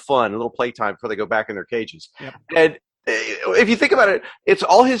have a little fun, a little playtime before they go back in their cages. Yep. And if you think about it, it's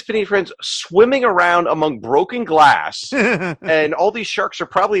all his finny friends swimming around among broken glass, and all these sharks are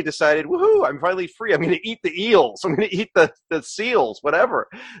probably decided, woohoo, I'm finally free. I'm going to eat the eels. I'm going to eat the seals, whatever.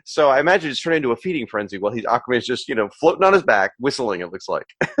 So I imagine it's turned into a feeding frenzy while Aquaman's just, floating on his back, whistling, it looks like.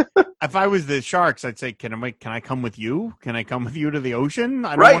 If I was the sharks, I'd say, can I come with you? Can I come with you to the ocean?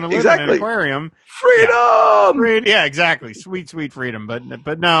 I don't want to live in an aquarium. Freedom! Yeah, exactly. Sweet, sweet freedom.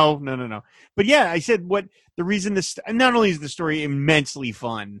 But no. But yeah, I said the reason not only is the story immensely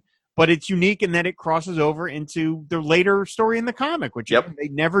fun, but it's unique in that it crosses over into the later story in the comic, which they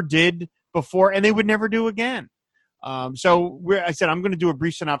never did before, and they would never do again. So I said I'm going to do a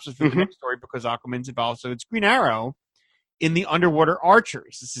brief synopsis for the next story because Aquaman's involved. So it's Green Arrow in the Underwater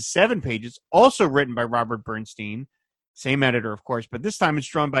Archers. This is 7 pages, also written by Robert Bernstein, same editor, of course, but this time it's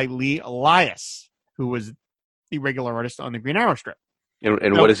drawn by Lee Elias, who was the regular artist on the Green Arrow strip.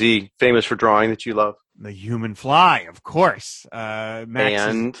 And what is he famous for drawing that you love? The Human Fly, of course. Oh,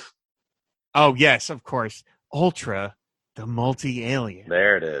 yes, of course. Ultra, the multi-alien.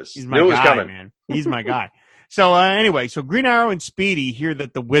 There it is. He's my guy, man. He's my guy. So anyway, Green Arrow and Speedy hear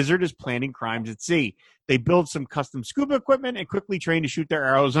that the Wizard is planning crimes at sea. They build some custom scuba equipment and quickly train to shoot their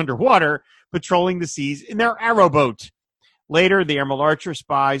arrows underwater, patrolling the seas in their arrowboat. Later, the Emerald Archer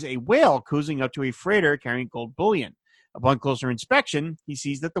spies a whale cruising up to a freighter carrying gold bullion. Upon closer inspection, he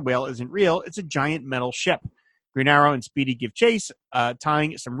sees that the whale isn't real. It's a giant metal ship. Green Arrow and Speedy give chase,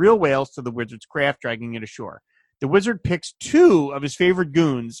 tying some real whales to the Wizard's craft, dragging it ashore. The Wizard picks 2 of his favorite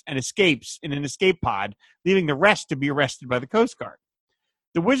goons and escapes in an escape pod, leaving the rest to be arrested by the Coast Guard.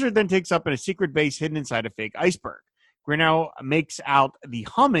 The Wizard then takes up in a secret base hidden inside a fake iceberg. Green Arrow makes out the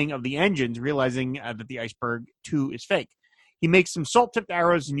humming of the engines, realizing that the iceberg, too, is fake. He makes some salt-tipped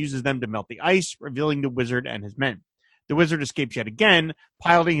arrows and uses them to melt the ice, revealing the Wizard and his men. The Wizard escapes yet again,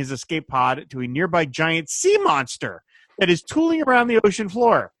 piloting his escape pod to a nearby giant sea monster that is tooling around the ocean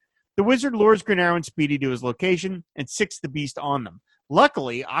floor. The Wizard lures Green Arrow and Speedy to his location and sicks the beast on them.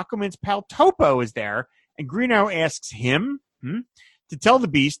 Luckily, Aquaman's pal Topo is there, and Green Arrow asks him to tell the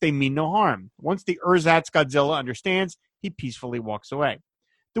beast they mean no harm. Once the ersatz Godzilla understands, he peacefully walks away.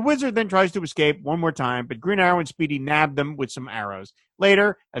 The Wizard then tries to escape one more time, but Green Arrow and Speedy nab them with some arrows.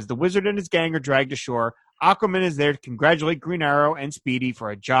 Later, as the Wizard and his gang are dragged ashore, Aquaman is there to congratulate Green Arrow and Speedy for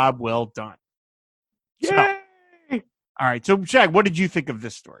a job well done. Yay! All right, so Shag, what did you think of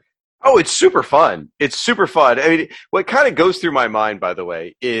this story? Oh, it's super fun. It's super fun. I mean, what kind of goes through my mind, by the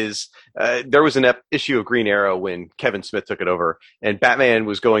way, is there was an issue of Green Arrow when Kevin Smith took it over, and Batman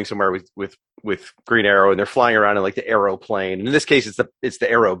was going somewhere with Green Arrow, and they're flying around in like the aeroplane. And in this case, it's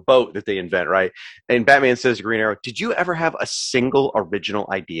the Arrow boat that they invent, right? And Batman says to Green Arrow, "Did you ever have a single original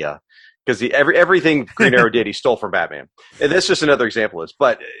idea?" Because everything Green Arrow did, he stole from Batman. And that's just another example of this.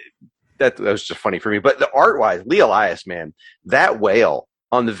 But that was just funny for me. But the art-wise, Lee Elias, man, that whale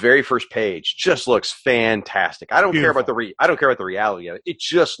on the very first page just looks fantastic. I don't care about the reality of it. It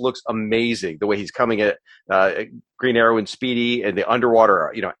just looks amazing the way he's coming at Green Arrow and Speedy and the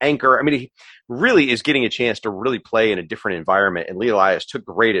underwater, anchor. I mean, he really is getting a chance to really play in a different environment, and Lee Elias took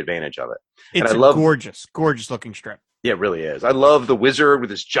great advantage of it. It's gorgeous looking strip. Yeah, it really is. I love the Wizard with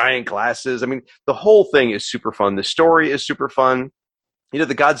his giant glasses. I mean, the whole thing is super fun. The story is super fun. The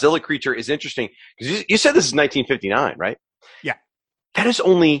Godzilla creature is interesting because you said this is 1959, right? Yeah. That is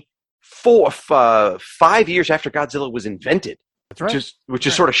only 5 years after Godzilla was invented. That's right. Which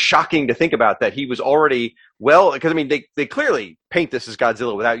is sort of shocking to think about, that he was already, because I mean, they clearly paint this as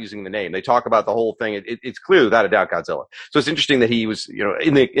Godzilla without using the name. They talk about the whole thing. It's clear, without a doubt, Godzilla. So it's interesting that he was,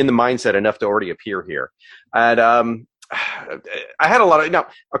 in the mindset enough to already appear here. And I had a lot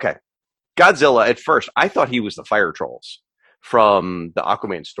of, Godzilla at first, I thought he was the Fire Trolls from the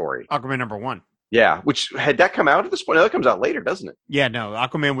Aquaman story. Aquaman #1. Yeah, which had that come out at this point? No, that comes out later, doesn't it? Yeah, no,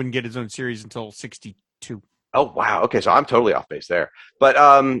 Aquaman wouldn't get his own series until 62. Oh, wow. Okay, so I'm totally off base there. But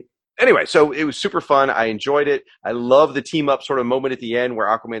anyway, so it was super fun. I enjoyed it. I love the team up sort of moment at the end where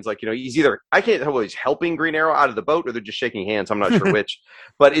Aquaman's like, he's either, I can't tell whether he's helping Green Arrow out of the boat or they're just shaking hands. I'm not sure which.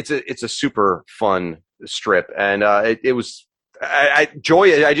 But it's a super fun strip. And it was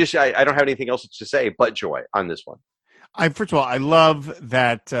joy. I don't have anything else to say but joy on this one. First of all, I love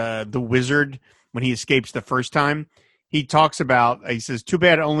that the Wizard, when he escapes the first time, he talks about, he says, "Too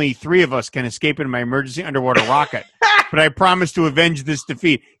bad only 3 of us can escape in my emergency underwater rocket, but I promise to avenge this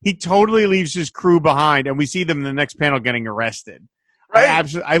defeat." He totally leaves his crew behind, and we see them in the next panel getting arrested.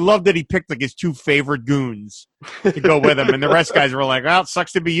 Right. I love that he picked like his 2 favorite goons to go with him, and the rest guys were like, "Well, it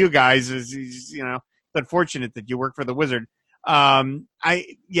sucks to be you guys. It's unfortunate that you work for the Wizard."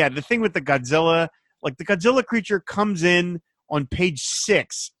 The thing with the Godzilla, like the Godzilla creature comes in on page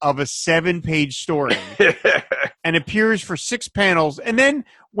 6 of a 7-page story and appears for 6 panels. And then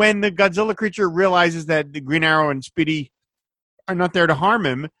when the Godzilla creature realizes that the Green Arrow and Speedy are not there to harm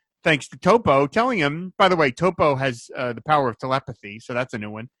him, thanks to Topo telling him, by the way, Topo has the power of telepathy, so that's a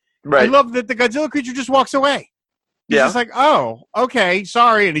new one. Right. I love that the Godzilla creature just walks away. He's just like, "Oh, okay,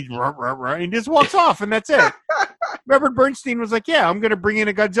 sorry." And he just walks off, and that's it. Robert Bernstein was like, "Yeah, I'm going to bring in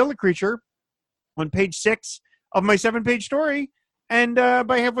a Godzilla creature on page 6 of my 7-page story, and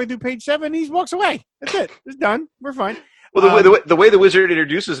by halfway through page 7, he walks away. That's it. It's done. We're fine." Well, the way the Wizard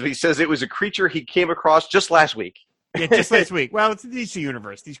introduces him, he says it was a creature he came across just last week. Yeah, just last week. Well, it's the DC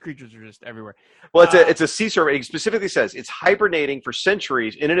universe. These creatures are just everywhere. Well, it's a sea serpent. He specifically says it's hibernating for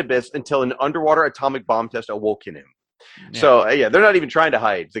centuries in an abyss until an underwater atomic bomb test awoke in him. Yeah. So, they're not even trying to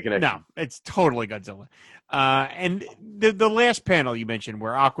hide the connection. No, it's totally Godzilla. And the last panel you mentioned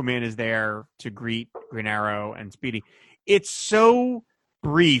where Aquaman is there to greet Green Arrow and Speedy, it's so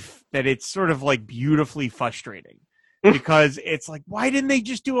brief that it's sort of like beautifully frustrating because it's like, why didn't they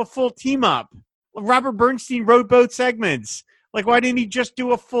just do a full team up? Robert Bernstein wrote both segments. Like, why didn't he just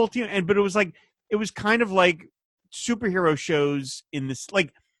do a full team? But it was kind of like superhero shows in this,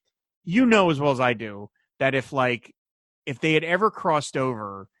 like, as well as I do, that if they had ever crossed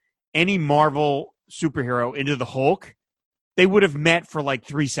over any Marvel superhero into the Hulk, they would have met for like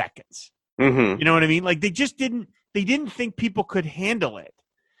 3 seconds. Mm-hmm. You know what I mean? Like they didn't think people could handle it.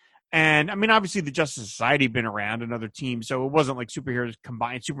 And I mean, obviously the Justice Society had been around, another team. So it wasn't like superheroes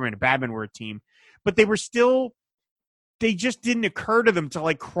combined. Superman and Batman were a team, but they just didn't occur to them to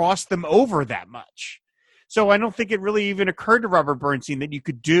like cross them over that much. So I don't think it really even occurred to Robert Bernstein that you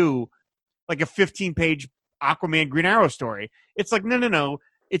could do like a 15-page Aquaman Green Arrow story. It's like, no.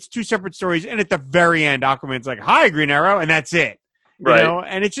 It's 2 separate stories. And at the very end, Aquaman's like, "Hi, Green Arrow." And that's it. You know?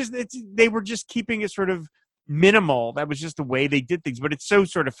 And they were just keeping it sort of minimal. That was just the way they did things. But it's so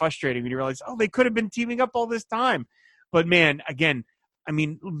sort of frustrating when you realize, they could have been teaming up all this time. But man, again, I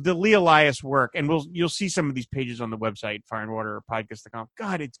mean, the Lee Elias work, and you'll see some of these pages on the website, fireandwaterpodcast.com.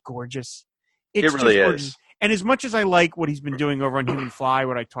 God, it's gorgeous. It really is. And as much as I like what he's been doing over on Human Fly,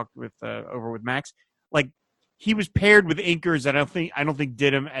 what I talked with over with Max, like he was paired with inkers that I don't think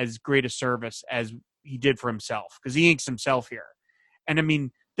did him as great a service as he did for himself, because he inks himself here. And I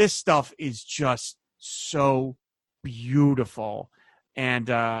mean, this stuff is just so beautiful.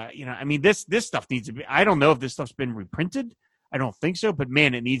 And I mean, this stuff needs to be. I don't know if this stuff's been reprinted. I don't think so, but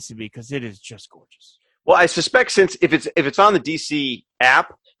man, it needs to be, because it is just gorgeous. Well, I suspect since if it's on the DC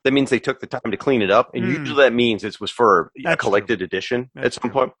app, that means they took the time to clean it up, and usually that means it was for a collected edition at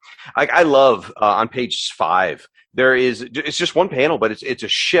some point. I love on page 5 it's just one panel, but it's a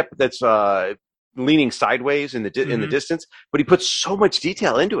ship that's leaning sideways in the distance, but he puts so much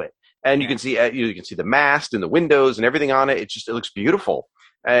detail into it, and you can see the mast and the windows and everything on it. It looks beautiful.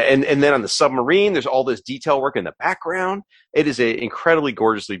 And then on the submarine, there's all this detail work in the background. It is an incredibly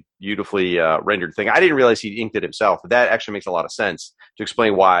gorgeously, beautifully rendered thing. I didn't realize he inked it himself, but that actually makes a lot of sense to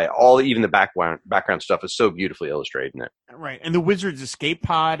explain why even the background stuff is so beautifully illustrated in it. Right. And the Wizard's Escape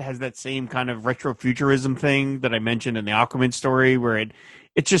Pod has that same kind of retrofuturism thing that I mentioned in the Aquaman story, where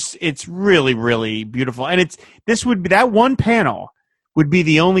it's really, really beautiful. And that one panel would be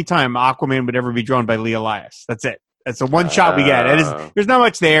the only time Aquaman would ever be drawn by Lee Elias. That's it. That's the one shot we get. There's not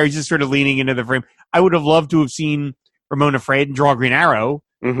much there. He's just sort of leaning into the frame. I would have loved to have seen Ramona Fradon draw Green Arrow.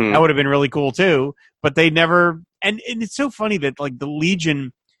 Mm-hmm. That would have been really cool too. But they never. And it's so funny that like the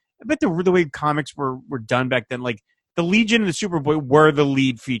Legion. I bet the way comics were done back then. Like the Legion and the Superboy were the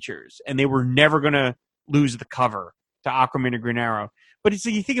lead features, and they were never going to lose the cover to Aquaman or Green Arrow. But it's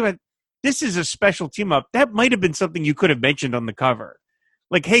like, you think about, this is a special team up. That might have been something you could have mentioned on the cover.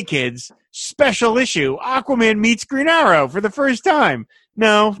 Like, hey, kids, special issue, Aquaman meets Green Arrow for the first time.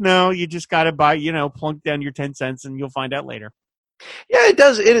 No, you just got to buy, plunk down your 10 cents and you'll find out later. Yeah, it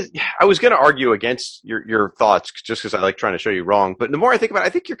does. It is. I was going to argue against your thoughts just because I like trying to show you wrong. But the more I think about it,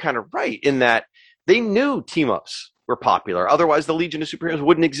 I think you're kind of right in that they knew team-ups were popular. Otherwise, the Legion of Superheroes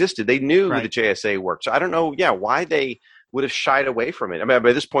wouldn't have existed. They knew the JSA worked. So I don't know, why they would have shied away from it. I mean,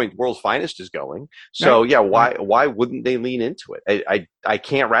 by this point, World's Finest is going. So, why wouldn't they lean into it? I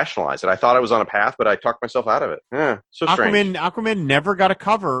can't rationalize it. I thought I was on a path, but I talked myself out of it. So strange. Aquaman never got a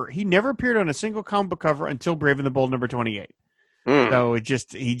cover. He never appeared on a single comic book cover until Brave and the Bold number 28. So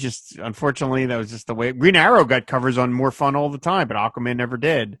he just, unfortunately, that was just the way. Green Arrow got covers on More Fun all the time, but Aquaman never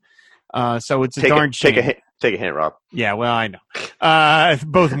did. So it's a darn shame. Take a hint, Rob. Yeah, well, I know.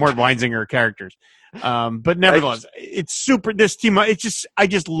 Both Mort Weinzinger characters. But nevertheless, it's super. This team, I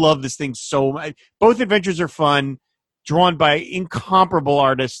just love this thing so much. Both adventures are fun, drawn by incomparable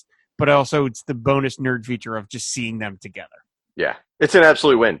artists, but also it's the bonus nerd feature of just seeing them together. Yeah, it's an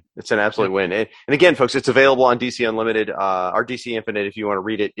absolute win. And again, folks, it's available on DC Unlimited, or DC Infinite. If you want to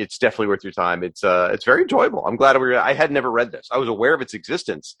read it, it's definitely worth your time. It's very enjoyable. I'm glad I had never read this. I was aware of its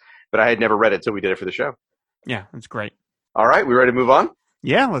existence, but I had never read it until we did it for the show. Yeah, that's great. All right, we ready to move on?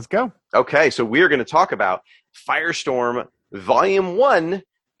 Yeah, let's go. Okay, so we are going to talk about Firestorm Volume 1,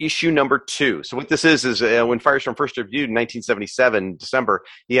 Issue number 2. So what this is when Firestorm first debuted in 1977, December,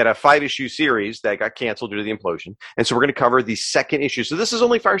 he had a 5-issue series that got canceled due to the implosion. And so we're going to cover the second issue. So this is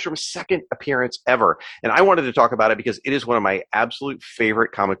only Firestorm's second appearance ever. And I wanted to talk about it because it is one of my absolute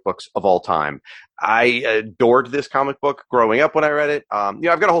favorite comic books of all time. I adored this comic book growing up when I read it. I've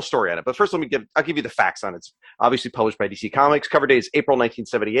got a whole story on it. But first, I'll give you the facts on it. It's obviously published by DC Comics. Cover date is April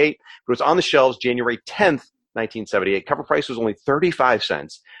 1978. But it was on the shelves January 10th, 1978. Cover price was only 35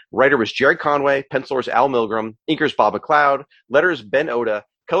 cents. Writer was Jerry Conway. Penciler is Al Milgrom. Inkers Bob McLeod. Letters Ben Oda.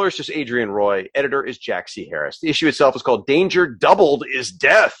 Colorist is Adrian Roy. Editor is Jack C. Harris. The issue itself is called Danger Doubled is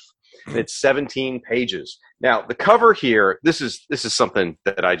Death. And it's 17 pages. Now, the cover here, this is something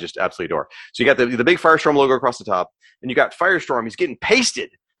that I just absolutely adore. So you got the big Firestorm logo across the top, and you got Firestorm. He's getting pasted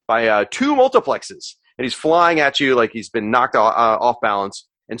by 2 multiplexes, and he's flying at you like he's been knocked off balance.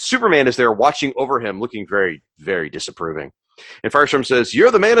 And Superman is there watching over him, looking very, very disapproving. And Firestorm says,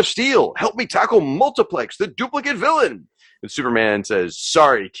 "You're the Man of Steel. Help me tackle Multiplex, the duplicate villain." And Superman says,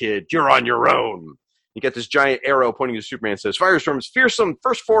 "Sorry, kid, you're on your own." You get this giant arrow pointing to Superman and says, "Firestorm's fearsome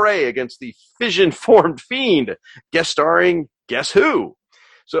first foray against the fission-formed fiend, guest starring Guess Who?"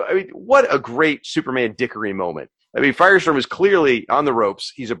 So, I mean, what a great Superman dickery moment. I mean, Firestorm is clearly on the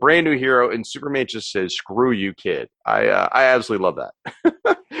ropes. He's a brand new hero, and Superman just says, "Screw you, kid." I absolutely love that.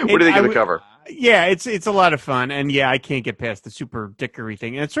 What do you think of the cover? Yeah, it's a lot of fun, and I can't get past the super dickery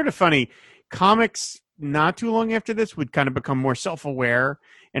thing. And it's sort of funny. Comics not too long after this would kind of become more self-aware,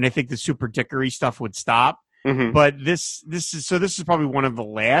 and I think the super dickery stuff would stop. Mm-hmm. But this is probably one of the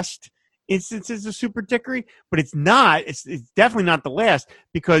last instances of super dickery, but it's not. It's definitely not the last,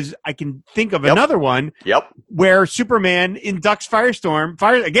 because I can think of another one. Yep. Where Superman inducts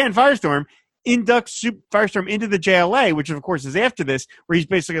Firestorm inducts Firestorm into the JLA, which of course is after this, where he's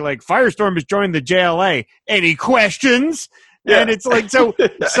basically like, Firestorm has joined the JLA. Any questions? Yeah. And it's like, so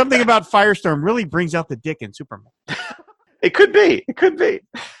something about Firestorm really brings out the dick in Superman. It could be. It could be.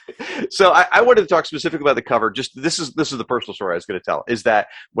 So I wanted to talk specifically about the cover. Just this is the personal story I was going to tell. Is that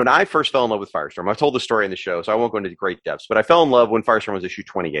when I first fell in love with Firestorm, I told the story in the show, so I won't go into great depths. But I fell in love when Firestorm was issue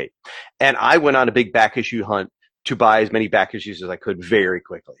 28, and I went on a big back issue hunt to buy as many back issues as I could very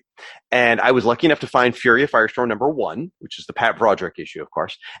quickly. And I was lucky enough to find Fury of Firestorm #1, which is the Pat Broderick issue, of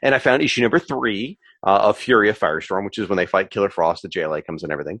course. And I found issue #3 of Fury of Firestorm, which is when they fight Killer Frost, the JLA comes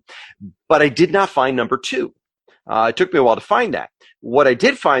and everything. But I did not find #2. It took me a while to find that. What I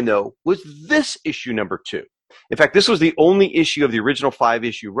did find, though, was this issue #2. In fact, this was the only issue of the original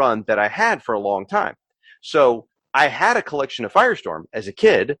 5-issue run that I had for a long time. So I had a collection of Firestorm as a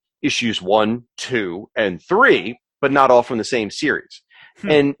kid, issues 1, 2, and 3, but not all from the same series.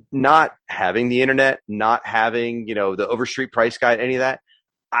 And not having the internet, not having, the Overstreet price guide, any of that,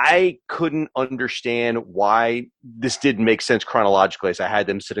 I couldn't understand why this didn't make sense chronologically as I had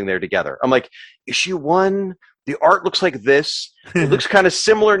them sitting there together. I'm like, issue 1, the art looks like this. It looks kind of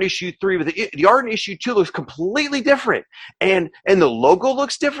similar in issue 3, but the art in issue 2 looks completely different, and the logo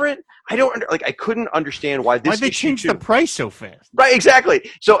looks different. I couldn't understand why this. Why they changed the price so fast? Right, exactly.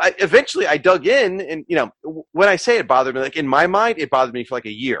 So eventually I dug in, and when I say it bothered me, like in my mind, it bothered me for like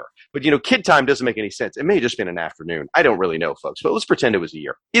a year. But kid time doesn't make any sense. It may have just been an afternoon. I don't really know, folks. But let's pretend it was a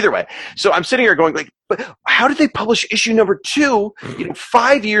year. Either way, so I'm sitting here going like, but how did they publish issue #2?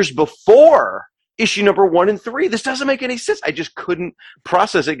 5 years before issue #1 and 3. This doesn't make any sense. I just couldn't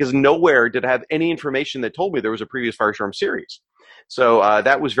process it because nowhere did I have any information that told me there was a previous Firestorm series. So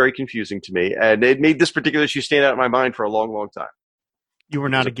that was very confusing to me, and it made this particular issue stand out in my mind for a long, long time. You were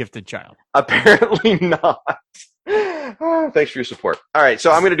not a gifted child. Apparently not. Thanks for your support. All right,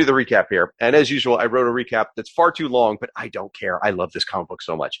 so I'm going to do the recap here. And as usual, I wrote a recap that's far too long, but I don't care. I love this comic book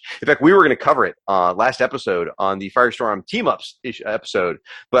so much. In fact, we were going to cover it last episode on the Firestorm Team-Ups episode,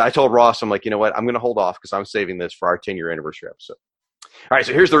 but I told Ross, I'm like, you know what? I'm going to hold off because I'm saving this for our 10-year anniversary episode. All right,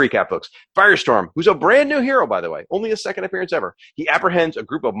 so here's the recap, folks. Firestorm, who's a brand new hero, by the way, only his second appearance ever. He apprehends a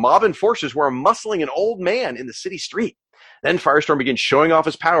group of mob enforcers who are muscling an old man in the city street. Then Firestorm begins showing off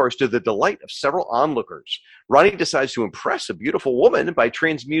his powers to the delight of several onlookers. Ronnie decides to impress a beautiful woman by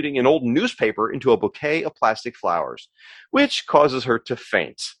transmuting an old newspaper into a bouquet of plastic flowers, which causes her to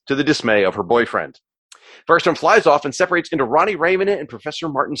faint, to the dismay of her boyfriend. Firestorm flies off and separates into Ronnie Raymond and Professor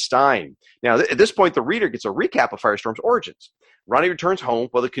Martin Stein. Now, at this point, the reader gets a recap of Firestorm's origins. Ronnie returns home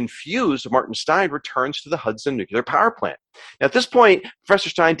while the confused Martin Stein returns to the Hudson nuclear power plant. Now, at this point, Professor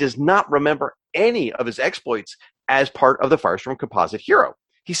Stein does not remember any of his exploits as part of the Firestorm composite hero.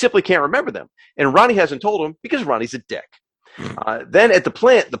 He simply can't remember them. And Ronnie hasn't told him because Ronnie's a dick. Then at the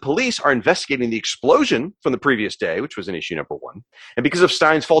plant, the police are investigating the explosion from the previous day, which was in issue #1. And because of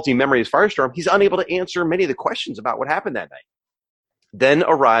Stein's faulty memory as Firestorm, he's unable to answer many of the questions about what happened that night. Then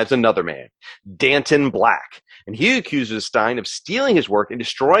arrives another man, Danton Black, and he accuses Stein of stealing his work and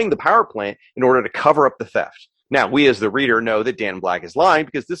destroying the power plant in order to cover up the theft. Now, we as the reader know that Dan Black is lying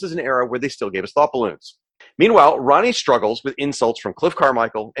because this is an era where they still gave us thought balloons. Meanwhile, Ronnie struggles with insults from Cliff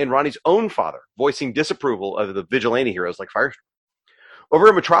Carmichael and Ronnie's own father, voicing disapproval of the vigilante heroes like Firestorm. Over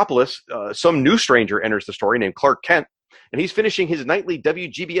in Metropolis, some new stranger enters the story named Clark Kent, and he's finishing his nightly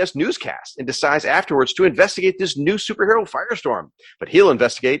WGBS newscast and decides afterwards to investigate this new superhero Firestorm, but he'll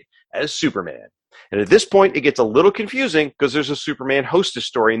investigate as Superman. And at this point, it gets a little confusing because there's a Superman hostess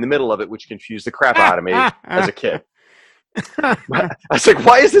story in the middle of it, which confused the crap out of me as a kid. I was like,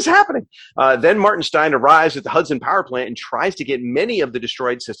 why is this happening? Then Martin Stein arrives at the Hudson power plant and tries to get many of the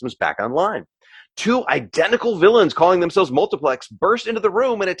destroyed systems back online. Two identical villains calling themselves Multiplex burst into the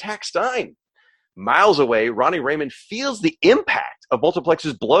room and attack Stein. Miles away, Ronnie Raymond feels the impact of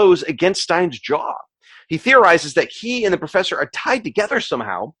Multiplex's blows against Stein's jaw. He theorizes that he and the professor are tied together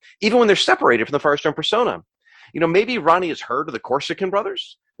somehow, even when they're separated from the Firestorm persona. Maybe Ronnie has heard of the Corsican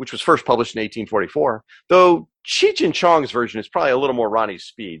brothers, which was first published in 1844, though Cheech and Chong's version is probably a little more Ronnie's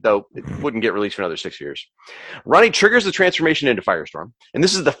speed, though it wouldn't get released for another 6 years. Ronnie triggers the transformation into Firestorm, and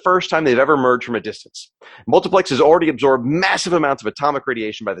this is the first time they've ever emerged from a distance. Multiplex has already absorbed massive amounts of atomic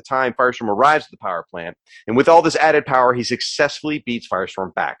radiation by the time Firestorm arrives at the power plant, and with all this added power, he successfully beats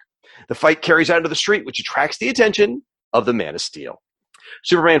Firestorm back. The fight carries out into the street, which attracts the attention of the Man of Steel.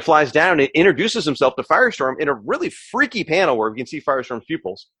 Superman flies down and introduces himself to Firestorm in a really freaky panel where we can see Firestorm's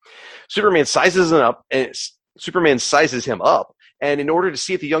pupils. Superman sizes him up, and in order to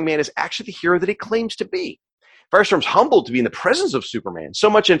see if the young man is actually the hero that he claims to be. Firestorm's humbled to be in the presence of Superman, so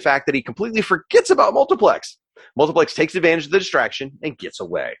much in fact that he completely forgets about Multiplex. Multiplex takes advantage of the distraction and gets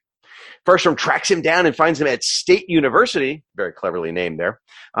away. Firestorm tracks him down and finds him at State University, very cleverly named there.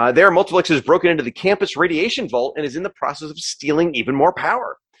 There, Multiplex has broken into the campus radiation vault and is in the process of stealing even more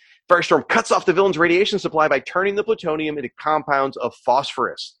power. Firestorm cuts off the villain's radiation supply by turning the plutonium into compounds of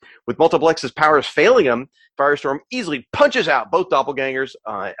phosphorus. With Multiplex's powers failing him, Firestorm easily punches out both doppelgangers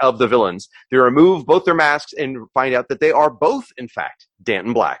of the villains. They remove both their masks and find out that they are both, in fact,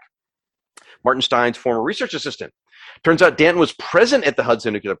 Danton Black, Martin Stein's former research assistant. Turns out Danton was present at the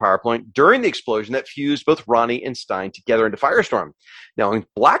Hudson nuclear power plant during the explosion that fused both Ronnie and Stein together into Firestorm. Now, in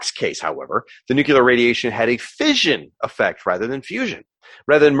Black's case, however, the nuclear radiation had a fission effect rather than fusion.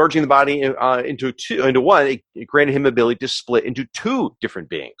 Rather than merging the body into one, it granted him the ability to split into two different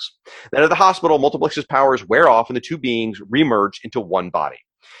beings. Then at the hospital, Multiplex's powers wear off and the two beings remerge into one body.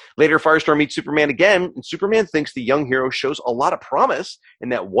 Later, Firestorm meets Superman again, and Superman thinks the young hero shows a lot of promise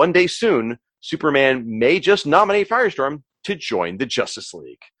and that one day soon, Superman may just nominate Firestorm to join the Justice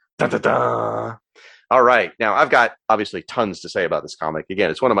League. Da-da-da! All right. Now, I've got, obviously, tons to say about this comic.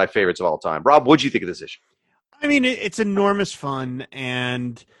 Again, it's one of my favorites of all time. Rob, what did you think of this issue? I mean, it's enormous fun,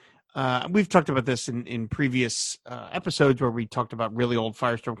 and we've talked about this in previous episodes where we talked about really old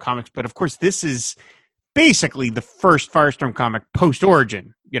Firestorm comics, but of course, this is basically the first Firestorm comic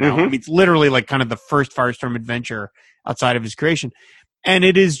post-origin. You know, I mean, it's literally like kind of the first Firestorm adventure outside of his creation. And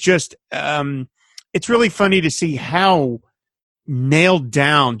it is just, it's really funny to see how nailed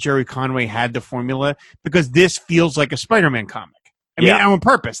down Jerry Conway had the formula, because this feels like a Spider-Man comic. I mean, on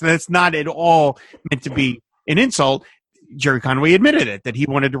purpose. That's not at all meant to be an insult. Jerry Conway admitted it, that he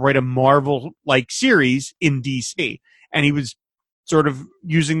wanted to write a Marvel-like series in DC. And he was sort of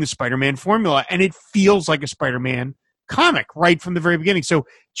using the Spider-Man formula. And it feels like a Spider-Man comic right from the very beginning. So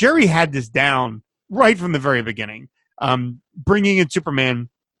Jerry had this down right from the very beginning. Bringing in Superman,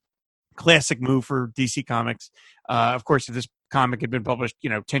 classic move for DC Comics. Of course, if this comic had been published,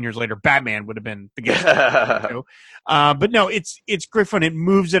 10 years later, Batman would have been the guest. But no, it's great fun. It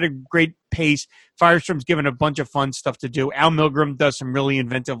moves at a great pace. Firestorm's given a bunch of fun stuff to do. Al Milgrom does some really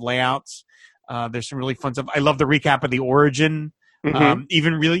inventive layouts. There's some really fun stuff. I love the recap of the origin.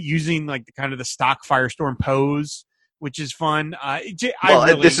 Even really using like the stock Firestorm pose, which is fun.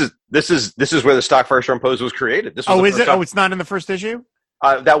 This is where the stock Firestorm pose was created. This was is it? Oh, it's not in the first issue?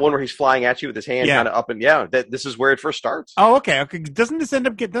 That one where he's flying at you with his hand kind of up and this is where it first starts. Oh, okay. Doesn't it end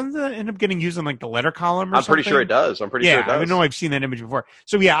up getting used in like the letter column or something? I'm pretty sure it does. I'm pretty sure it does. I know I've seen that image before.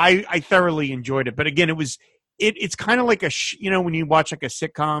 So I thoroughly enjoyed it. But again, it's kind of like when you watch like a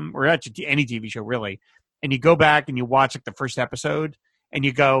sitcom or actually any TV show really, and you go back and you watch like the first episode and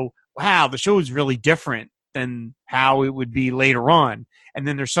you go, wow, the show is really different than how it would be later on. And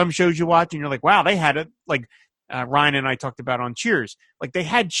then there's some shows you watch and you're like, wow, they had it like Ryan and I talked about on Cheers. Like they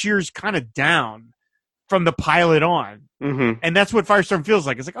had Cheers kind of down from the pilot on. And that's what Firestorm feels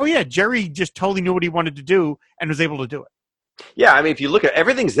like. It's like, oh yeah, Jerry just totally knew what he wanted to do and was able to do it. Yeah, I mean, if you look at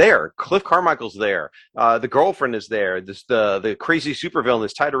everything's there. Cliff Carmichael's there. The girlfriend is there. The crazy supervillain,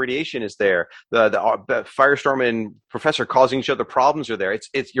 this Tide of Radiation is there. The Firestorm and Professor causing each other problems are there.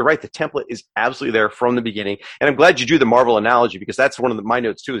 It's you're right. The template is absolutely there from the beginning. And I'm glad you drew the Marvel analogy, because that's one of my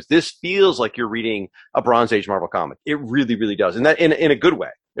notes too. Is this feels like you're reading a Bronze Age Marvel comic? It really, really does, and that in a good way.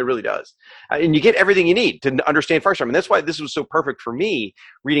 It really does. And you get everything you need to understand Firestorm. And that's why this was so perfect for me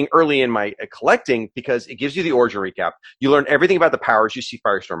reading early in my collecting, because it gives you the origin recap. You learn everything about the powers. You see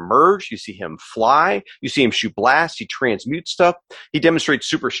Firestorm merge. You see him fly. You see him shoot blasts. He transmutes stuff. He demonstrates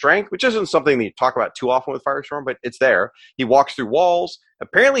super strength, which isn't something that you talk about too often with Firestorm, but it's there. He walks through walls.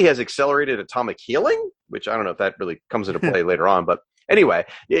 Apparently he has accelerated atomic healing, which I don't know if that really comes into play later on, but anyway,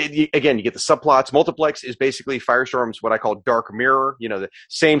 again, you get the subplots. Multiplex is basically Firestorm's what I call dark mirror. The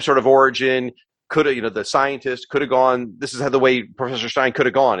same sort of origin. Could have, the scientist could have gone. This is how the way Professor Stein could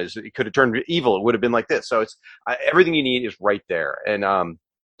have gone. Is it could have turned evil. It would have been like this. So it's everything you need is right there, and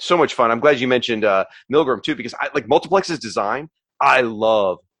so much fun. I'm glad you mentioned Milgrom too, because I like Multiplex's design. I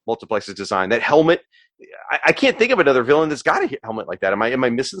love Multiplex's design. That helmet. I can't think of another villain that's got a helmet like that. Am I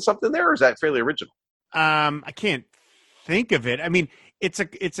missing something there, or is that fairly original? I can't think of it. I mean, it's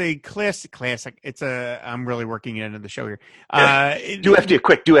a classic. I'm really working into the show here. Do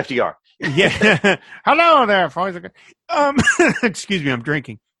FDR. Yeah. Hello there, folks. Excuse me, I'm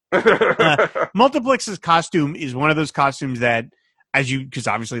drinking. Multiplex's costume is one of those costumes that, because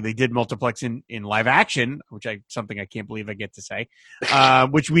obviously they did Multiplex in live action, which something I can't believe I get to say,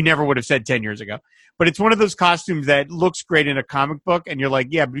 which we never would have said 10 years ago. But it's one of those costumes that looks great in a comic book, and you're like,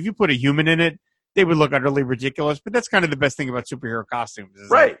 yeah, but if you put a human in it, they would look utterly ridiculous. But that's kind of the best thing about superhero costumes.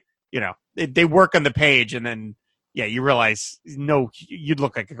 Right. That, they work on the page, and then, you realize, no, you'd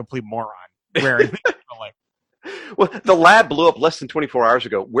look like a complete moron wearing it. Well, the lab blew up less than 24 hours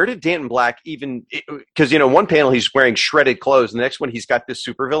ago. Where did Danton Black even? Because one panel he's wearing shredded clothes, and the next one he's got this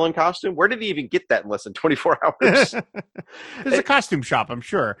supervillain costume. Where did he even get that in less than 24 hours? There's a costume shop, I'm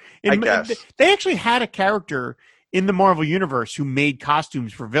sure. I guess they actually had a character in the Marvel universe who made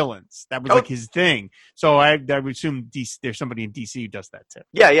costumes for villains. That was like his thing. So I would assume there's somebody in DC who does that too.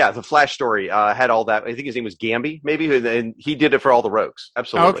 Yeah. The Flash story had all that. I think his name was Gamby, maybe, and he did it for all the Rogues.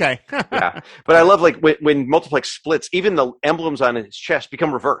 Absolutely. Okay. Yeah, but I love when Multiplex splits, even the emblems on his chest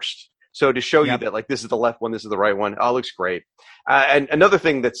become reversed. So to show you that like this is the left one, this is the right one. Oh, it looks great. And another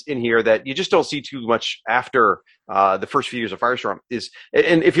thing that's in here that you just don't see too much after the first few years of Firestorm is,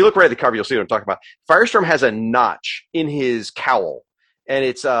 and if you look right at the cover, you'll see what I'm talking about. Firestorm has a notch in his cowl, and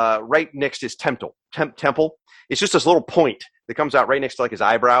it's right next to his temple. It's just this little point that comes out right next to like his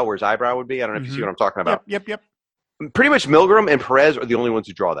eyebrow, where his eyebrow would be. I don't know if you see what I'm talking about. Yep. Pretty much Milgram and Perez are the only ones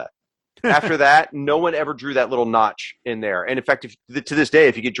who draw that. After that, no one ever drew that little notch in there. And in fact, to this day,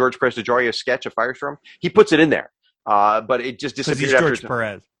 if you get George Perez to draw you a sketch of Firestorm, he puts it in there. But it just disappeared. He's George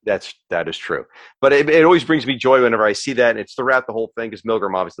Perez. That is true. But it always brings me joy whenever I see that, and it's throughout the whole thing because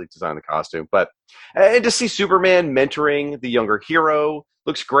Milgram obviously designed the costume. But and to see Superman mentoring the younger hero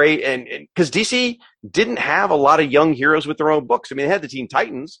looks great, and because DC didn't have a lot of young heroes with their own books. I mean, they had the Teen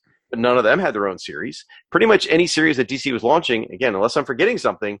Titans, but none of them had their own series. Pretty much any series that DC was launching, again, unless I'm forgetting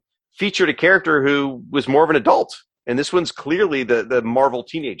something, featured a character who was more of an adult. And this one's clearly the Marvel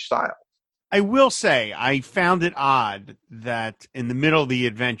teenage style. I will say I found it odd that in the middle of the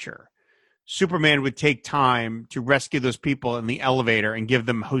adventure, Superman would take time to rescue those people in the elevator and give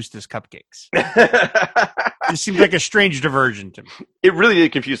them Hostess cupcakes. It seems like a strange diversion to me. It really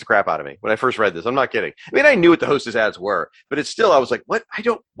did confuse the crap out of me when I first read this. I'm not kidding. I mean, I knew what the Hostess ads were, but it's still, I was like, what?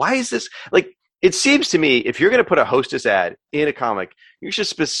 Why is this? Like, it seems to me, if you're going to put a Hostess ad in a comic, you should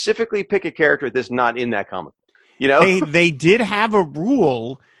specifically pick a character that's not in that comic. They did have a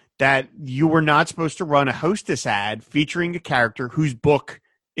rule that you were not supposed to run a Hostess ad featuring a character whose book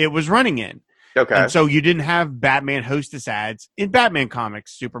it was running in. Okay. And so you didn't have Batman Hostess ads in Batman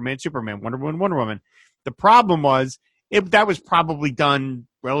comics, Superman, Wonder Woman. The problem was that was probably done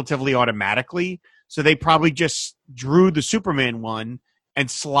relatively automatically. So they probably just drew the Superman one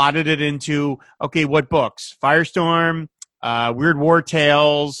and slotted it into, okay, what books? Firestorm, Weird War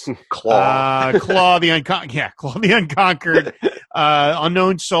Tales, Claw the Unconquered,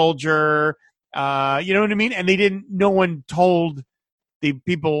 Unknown Soldier, you know what I mean? And no one told the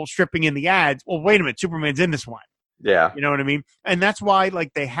people stripping in the ads, well, wait a minute, Superman's in this one. Yeah. You know what I mean? And that's why,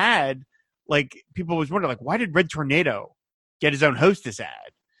 like, they had, like, people always wonder, like, why did Red Tornado get his own Hostess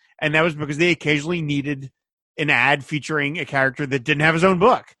ad? And that was because they occasionally needed an ad featuring a character that didn't have his own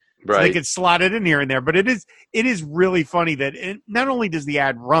book. Right. So they could slot it in here and there. But it is really funny that not only does the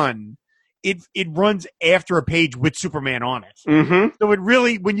ad run, it runs after a page with Superman on it. Mm-hmm. So it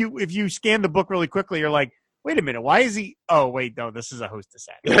really, if you scan the book really quickly, you're like, wait a minute, why is he? Oh, wait, no, this is a Hostess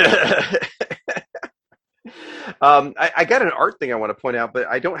ad. I got an art thing I want to point out, but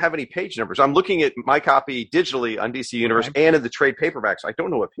I don't have any page numbers. I'm looking at my copy digitally on DC Universe and in the trade paperbacks. I don't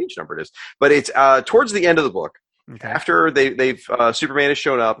know what page number it is, but it's towards the end of the book. Okay. After they've Superman has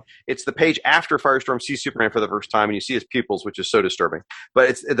shown up, it's the page after Firestorm sees Superman for the first time, and you see his pupils, which is so disturbing. But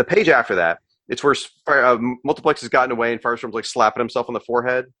it's the page after that. It's where Multiplex has gotten away, and Firestorm's like slapping himself on the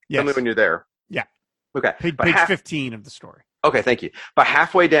forehead. Yes. Tell me when you're there. Yeah. Okay. Page 15 of the story. Okay, thank you. But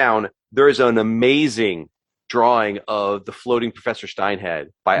halfway down, there is an amazing drawing of the floating Professor Steinhead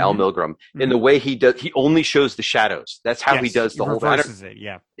by Al Milgrom. In the way he does, he only shows the shadows. That's how he does the whole thing.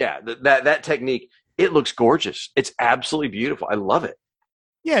 Yeah. Yeah, that technique. It looks gorgeous. It's absolutely beautiful. I love it.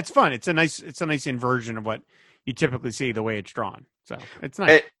 Yeah, it's fun. It's a nice inversion of what you typically see the way it's drawn. So it's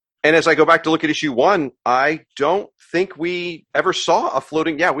nice. And as I go back to look at issue 1, I don't think we ever saw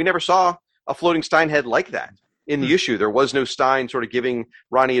we never saw a floating Steinhead like that in the issue. There was no Stein sort of giving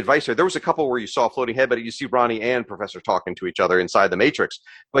Ronnie advice there. There was a couple where you saw a floating head, but you see Ronnie and Professor talking to each other inside the Matrix.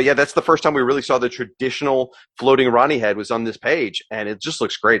 But yeah, that's the first time we really saw the traditional floating Ronnie head was on this page, and it just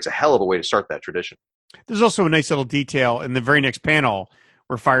looks great. It's a hell of a way to start that tradition. There's also a nice little detail in the very next panel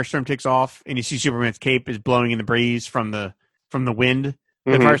where Firestorm takes off and you see Superman's cape is blowing in the breeze from the wind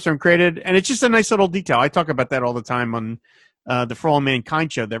that Firestorm created. And it's just a nice little detail. I talk about that all the time on the For All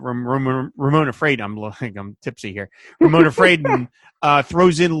Mankind show that Ramona Fradon, I'm tipsy here. Ramona Fradon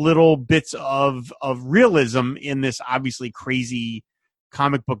throws in little bits of realism in this obviously crazy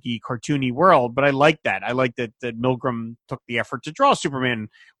comic booky, cartoony world, but I like that. I like that Milgrom took the effort to draw Superman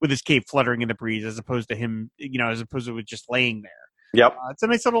with his cape fluttering in the breeze, as opposed to him, as opposed to it just laying there. Yep, it's a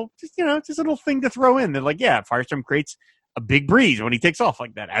nice little, it's just a little thing to throw in. That Firestorm creates a big breeze when he takes off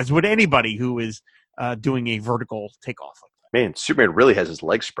like that, as would anybody who is doing a vertical takeoff. Man, Superman really has his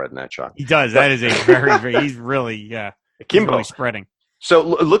legs spread in that shot. He does. That is a very, very. He's really, he's really spreading. So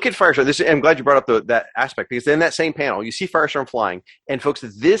look at Firestorm. I'm glad you brought up that aspect, because in that same panel, you see Firestorm flying, and folks,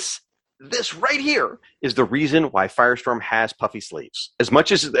 this right here is the reason why Firestorm has puffy sleeves. As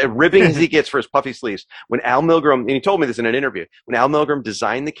much as ribbing as he gets for his puffy sleeves, when Al Milgrom, and he told me this in an interview, when Al Milgrom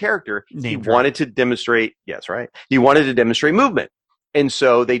designed the character, he wanted to demonstrate. Yes, right. He wanted to demonstrate movement, and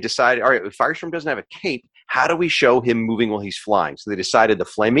so they decided, all right, if Firestorm doesn't have a cape, how do we show him moving while he's flying? So they decided the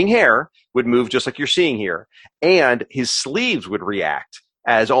flaming hair would move just like you're seeing here, and his sleeves would react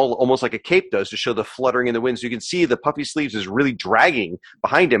as almost like a cape does to show the fluttering in the wind. So you can see the puffy sleeves is really dragging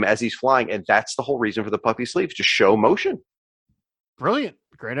behind him as he's flying, and that's the whole reason for the puffy sleeves, to show motion. Brilliant.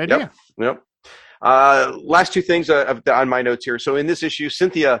 Great idea. Yep. Last two things on my notes here. So in this issue,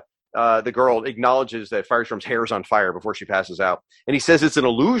 Cynthia, the girl, acknowledges that Firestorm's hair is on fire before she passes out, and he says it's an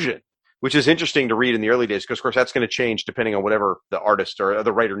illusion, which is interesting to read in the early days, because, of course, that's going to change depending on whatever the artist or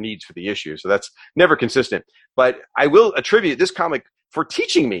the writer needs for the issue. So that's never consistent. But I will attribute this comic for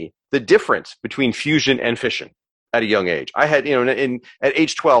teaching me the difference between fusion and fission at a young age. I had, at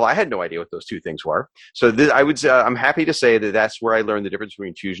age 12, I had no idea what those two things were. So I would say, I'm happy to say that that's where I learned the difference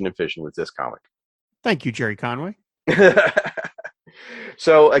between fusion and fission with this comic. Thank you, Jerry Conway.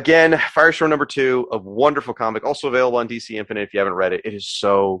 So again, Firestorm #2, a wonderful comic, also available on DC Infinite if you haven't read it. It is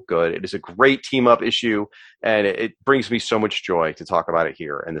so good. It is a great team-up issue, and it brings me so much joy to talk about it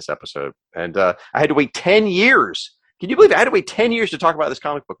here in this episode. And I had to wait 10 years. Can you believe it? I had to wait 10 years to talk about this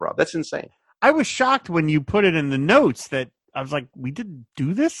comic book, Rob? That's insane. I was shocked when you put it in the notes that I was like, we didn't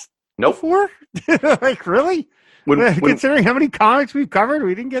do this before? Like, really? Considering how many comics we've covered,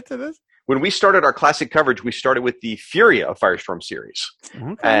 we didn't get to this? When we started our classic coverage, we started with the Furia of Firestorm series.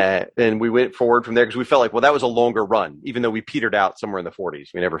 Okay. And we went forward from there because we felt like, well, that was a longer run, even though we petered out somewhere in the 40s.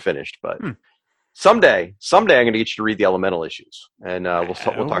 We never finished. But someday I'm going to get you to read the Elemental issues. And we'll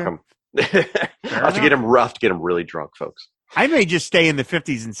talk them. I'll have to get him rough to get him really drunk, folks. I may just stay in the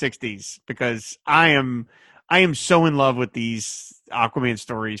 50s and 60s because I am so in love with these Aquaman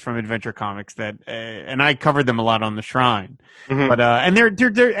stories from Adventure Comics that, and I covered them a lot on the Shrine. Mm-hmm. But and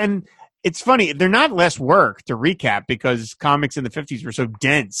they're and it's funny, they're not less work to recap because comics in the 50s were so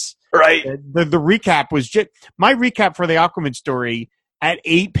dense. Right. The recap was just my recap for the Aquaman story at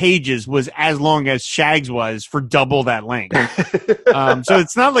 8 pages was as long as Shag's was for double that length. So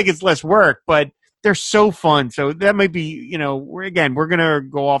it's not like it's less work, but they're so fun. So that might be, we're going to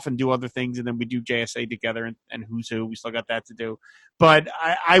go off and do other things, and then we do JSA together and Who's Who. We still got that to do. But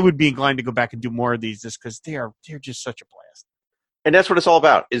I would be inclined to go back and do more of these just because they're just such a blast. And that's what it's all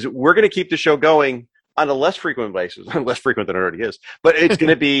about, is we're going to keep the show going on a less frequent basis, less frequent than it already is, but it's going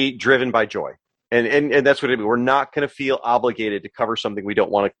to be driven by joy. And that's what it is. We're not going to feel obligated to cover something we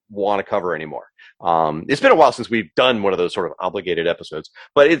don't want to cover anymore. It's been a while since we've done one of those sort of obligated episodes,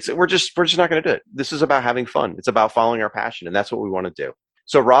 but we're just not going to do it. This is about having fun. It's about following our passion, and that's what we want to do.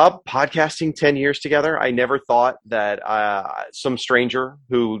 So, Rob, podcasting 10 years together, I never thought that some stranger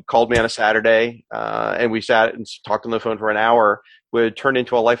who called me on a Saturday and we sat and talked on the phone for an hour would turn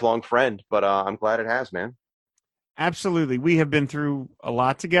into a lifelong friend. But I'm glad it has, man. Absolutely. We have been through a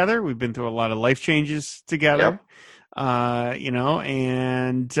lot together. We've been through a lot of life changes together. Yep.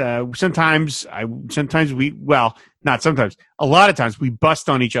 And sometimes a lot of times we bust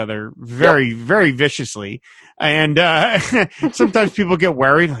on each other very, very viciously. And sometimes people get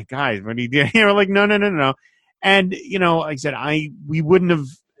worried, like, guys, what do you do? Like, no. And, like I said, we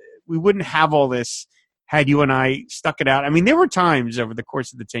wouldn't have all this had you and I stuck it out. I mean, there were times over the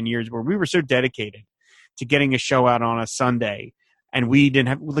course of the 10 years where we were so dedicated to getting a show out on a Sunday, and we didn't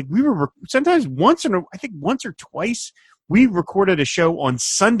have, like, we were sometimes once or twice we recorded a show on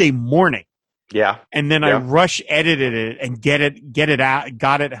Sunday morning. Yeah. And then I rush edited it and get it out.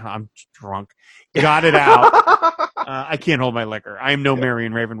 I'm drunk. Got it out. I can't hold my liquor. I am no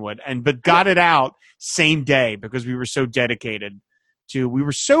Marion Ravenwood. But got it out same day because we were so dedicated we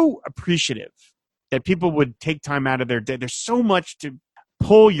were so appreciative that people would take time out of their day. There's so much to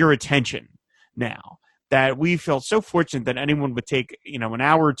pull your attention now that we felt so fortunate that anyone would take, an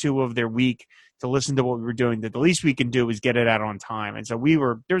hour or two of their week to listen to what we were doing, that the least we can do is get it out on time. And so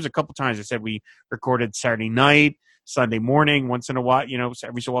there was a couple times I said we recorded Saturday night, Sunday morning, once in a while,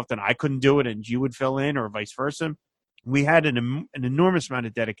 every so often I couldn't do it and you would fill in or vice versa. We had an enormous amount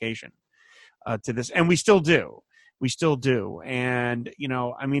of dedication to this, and we still do. And,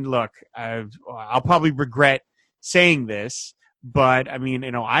 look, I'll probably regret saying this, but I mean,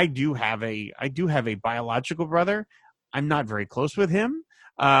 I do have a biological brother. I'm not very close with him,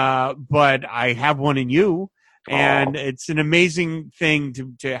 but I have one in you, and it's an amazing thing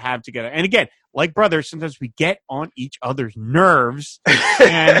to have together. And again, like brothers, sometimes we get on each other's nerves.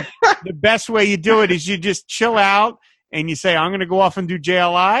 And the best way you do it is you just chill out and you say, I'm going to go off and do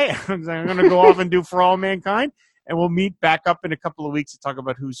JLI. I'm going to go off and do For All Mankind. And we'll meet back up in a couple of weeks to talk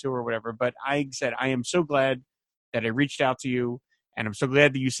about who's who or whatever. But I said, I am so glad that I reached out to you. And I'm so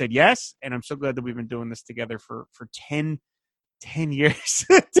glad that you said yes. And I'm so glad that we've been doing this together for 10 years.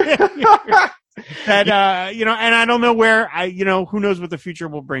 10 years. That, you know, and I don't know where who knows what the future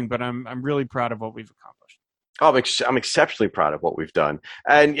will bring, but I'm really proud of what we've accomplished. Oh, I'm exceptionally proud of what we've done.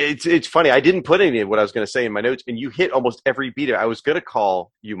 And it's funny. I didn't put any of what I was going to say in my notes, and you hit almost every beat. I was going to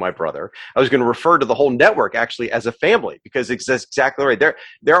call you my brother. I was going to refer to the whole network actually as a family, because it's exactly right.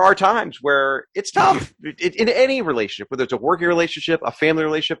 There are times where it's tough in any relationship, whether it's a working relationship, a family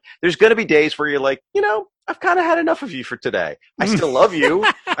relationship. There's going to be days where you're like, you know, I've kind of had enough of you for today. I still love you.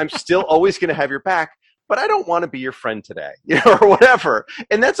 I'm still always going to have your back, but I don't want to be your friend today, you know, or whatever.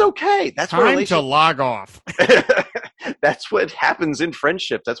 And that's okay. That's time to log off. That's what happens in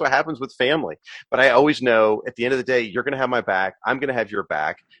friendships. That's what happens with family. But I always know at the end of the day, you're going to have my back. I'm going to have your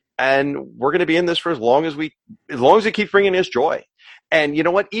back. And we're going to be in this for as long as it keeps bringing us joy. And you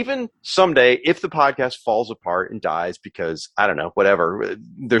know what? Even someday, if the podcast falls apart and dies because, I don't know, whatever,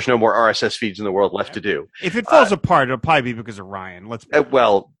 there's no more RSS feeds in the world left to do. If it falls apart, it'll probably be because of Ryan.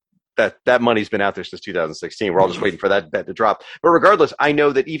 Well, that money's been out there since 2016. We're all just waiting for that bet to drop. But regardless, I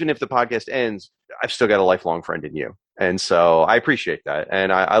know that even if the podcast ends, I've still got a lifelong friend in you. And so I appreciate that.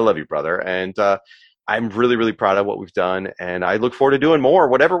 And I love you, brother. And I'm really, really proud of what we've done. And I look forward to doing more,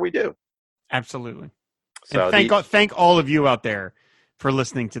 whatever we do. Absolutely. So and thank all of you out there for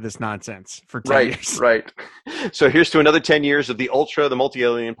listening to this nonsense for 10 years. Right. So here's to another 10 years of the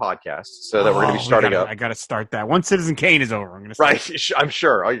Multi-Alien podcast, so that we're going to be starting up. I got to start that. Once Citizen Kane is over, I'm going to start. Right. I'm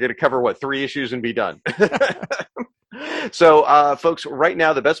sure. You're going to cover, 3 issues and be done. So, folks, right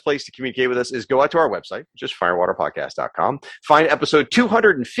now, the best place to communicate with us is go out to our website, which is fireandwaterpodcast.com. Find episode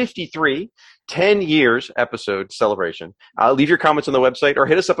 253, 10 years episode celebration. Leave your comments on the website or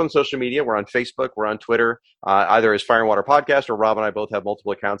hit us up on social media. We're on Facebook. We're on Twitter, either as Fire and Water Podcast, or Rob and I both have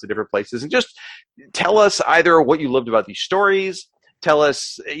multiple accounts in different places. And just tell us either what you loved about these stories. Tell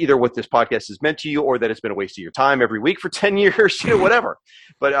us either what this podcast has meant to you, or that it's been a waste of your time every week for 10 years, whatever.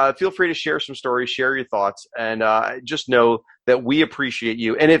 But feel free to share some stories, share your thoughts, and just know that we appreciate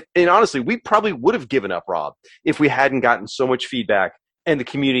you. And honestly, we probably would have given up, Rob, if we hadn't gotten so much feedback and the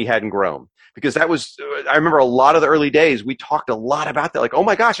community hadn't grown. Because I remember a lot of the early days, we talked a lot about that. Like, oh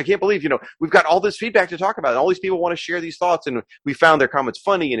my gosh, I can't believe, we've got all this feedback to talk about. And all these people want to share these thoughts. And we found their comments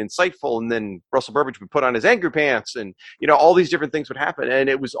funny and insightful. And then Russell Burbage would put on his angry pants, and, all these different things would happen. And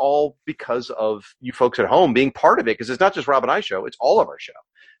it was all because of you folks at home being part of it. Because it's not just Rob and I show, it's all of our show.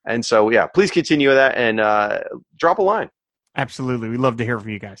 And so, yeah, please continue that and drop a line. Absolutely. We'd love to hear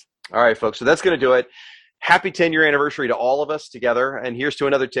from you guys. All right, folks. So that's going to do it. Happy 10-year anniversary to all of us together, and here's to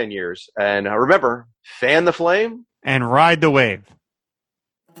another 10 years. And remember, fan the flame and ride the wave.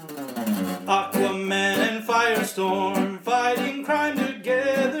 Aquaman and Firestorm fighting crime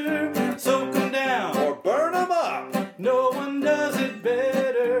together. Soak them down or burn them up. No one does it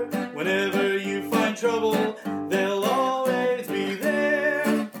better. Whenever you find trouble, they'll always be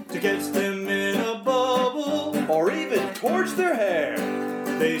there to catch them in a bubble or even torch their hair.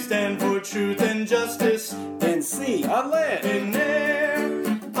 They stand for truth and justice in sea, on land, in air.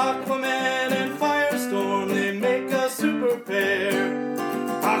 Aquaman and Firestorm, they make a super pair.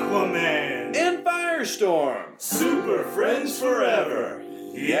 Aquaman and Firestorm, super friends forever.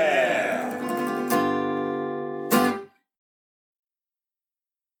 Yeah!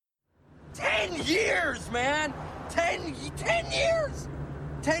 10 years, man! 10 years!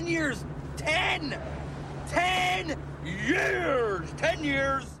 10 years! 10 years! 10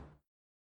 years!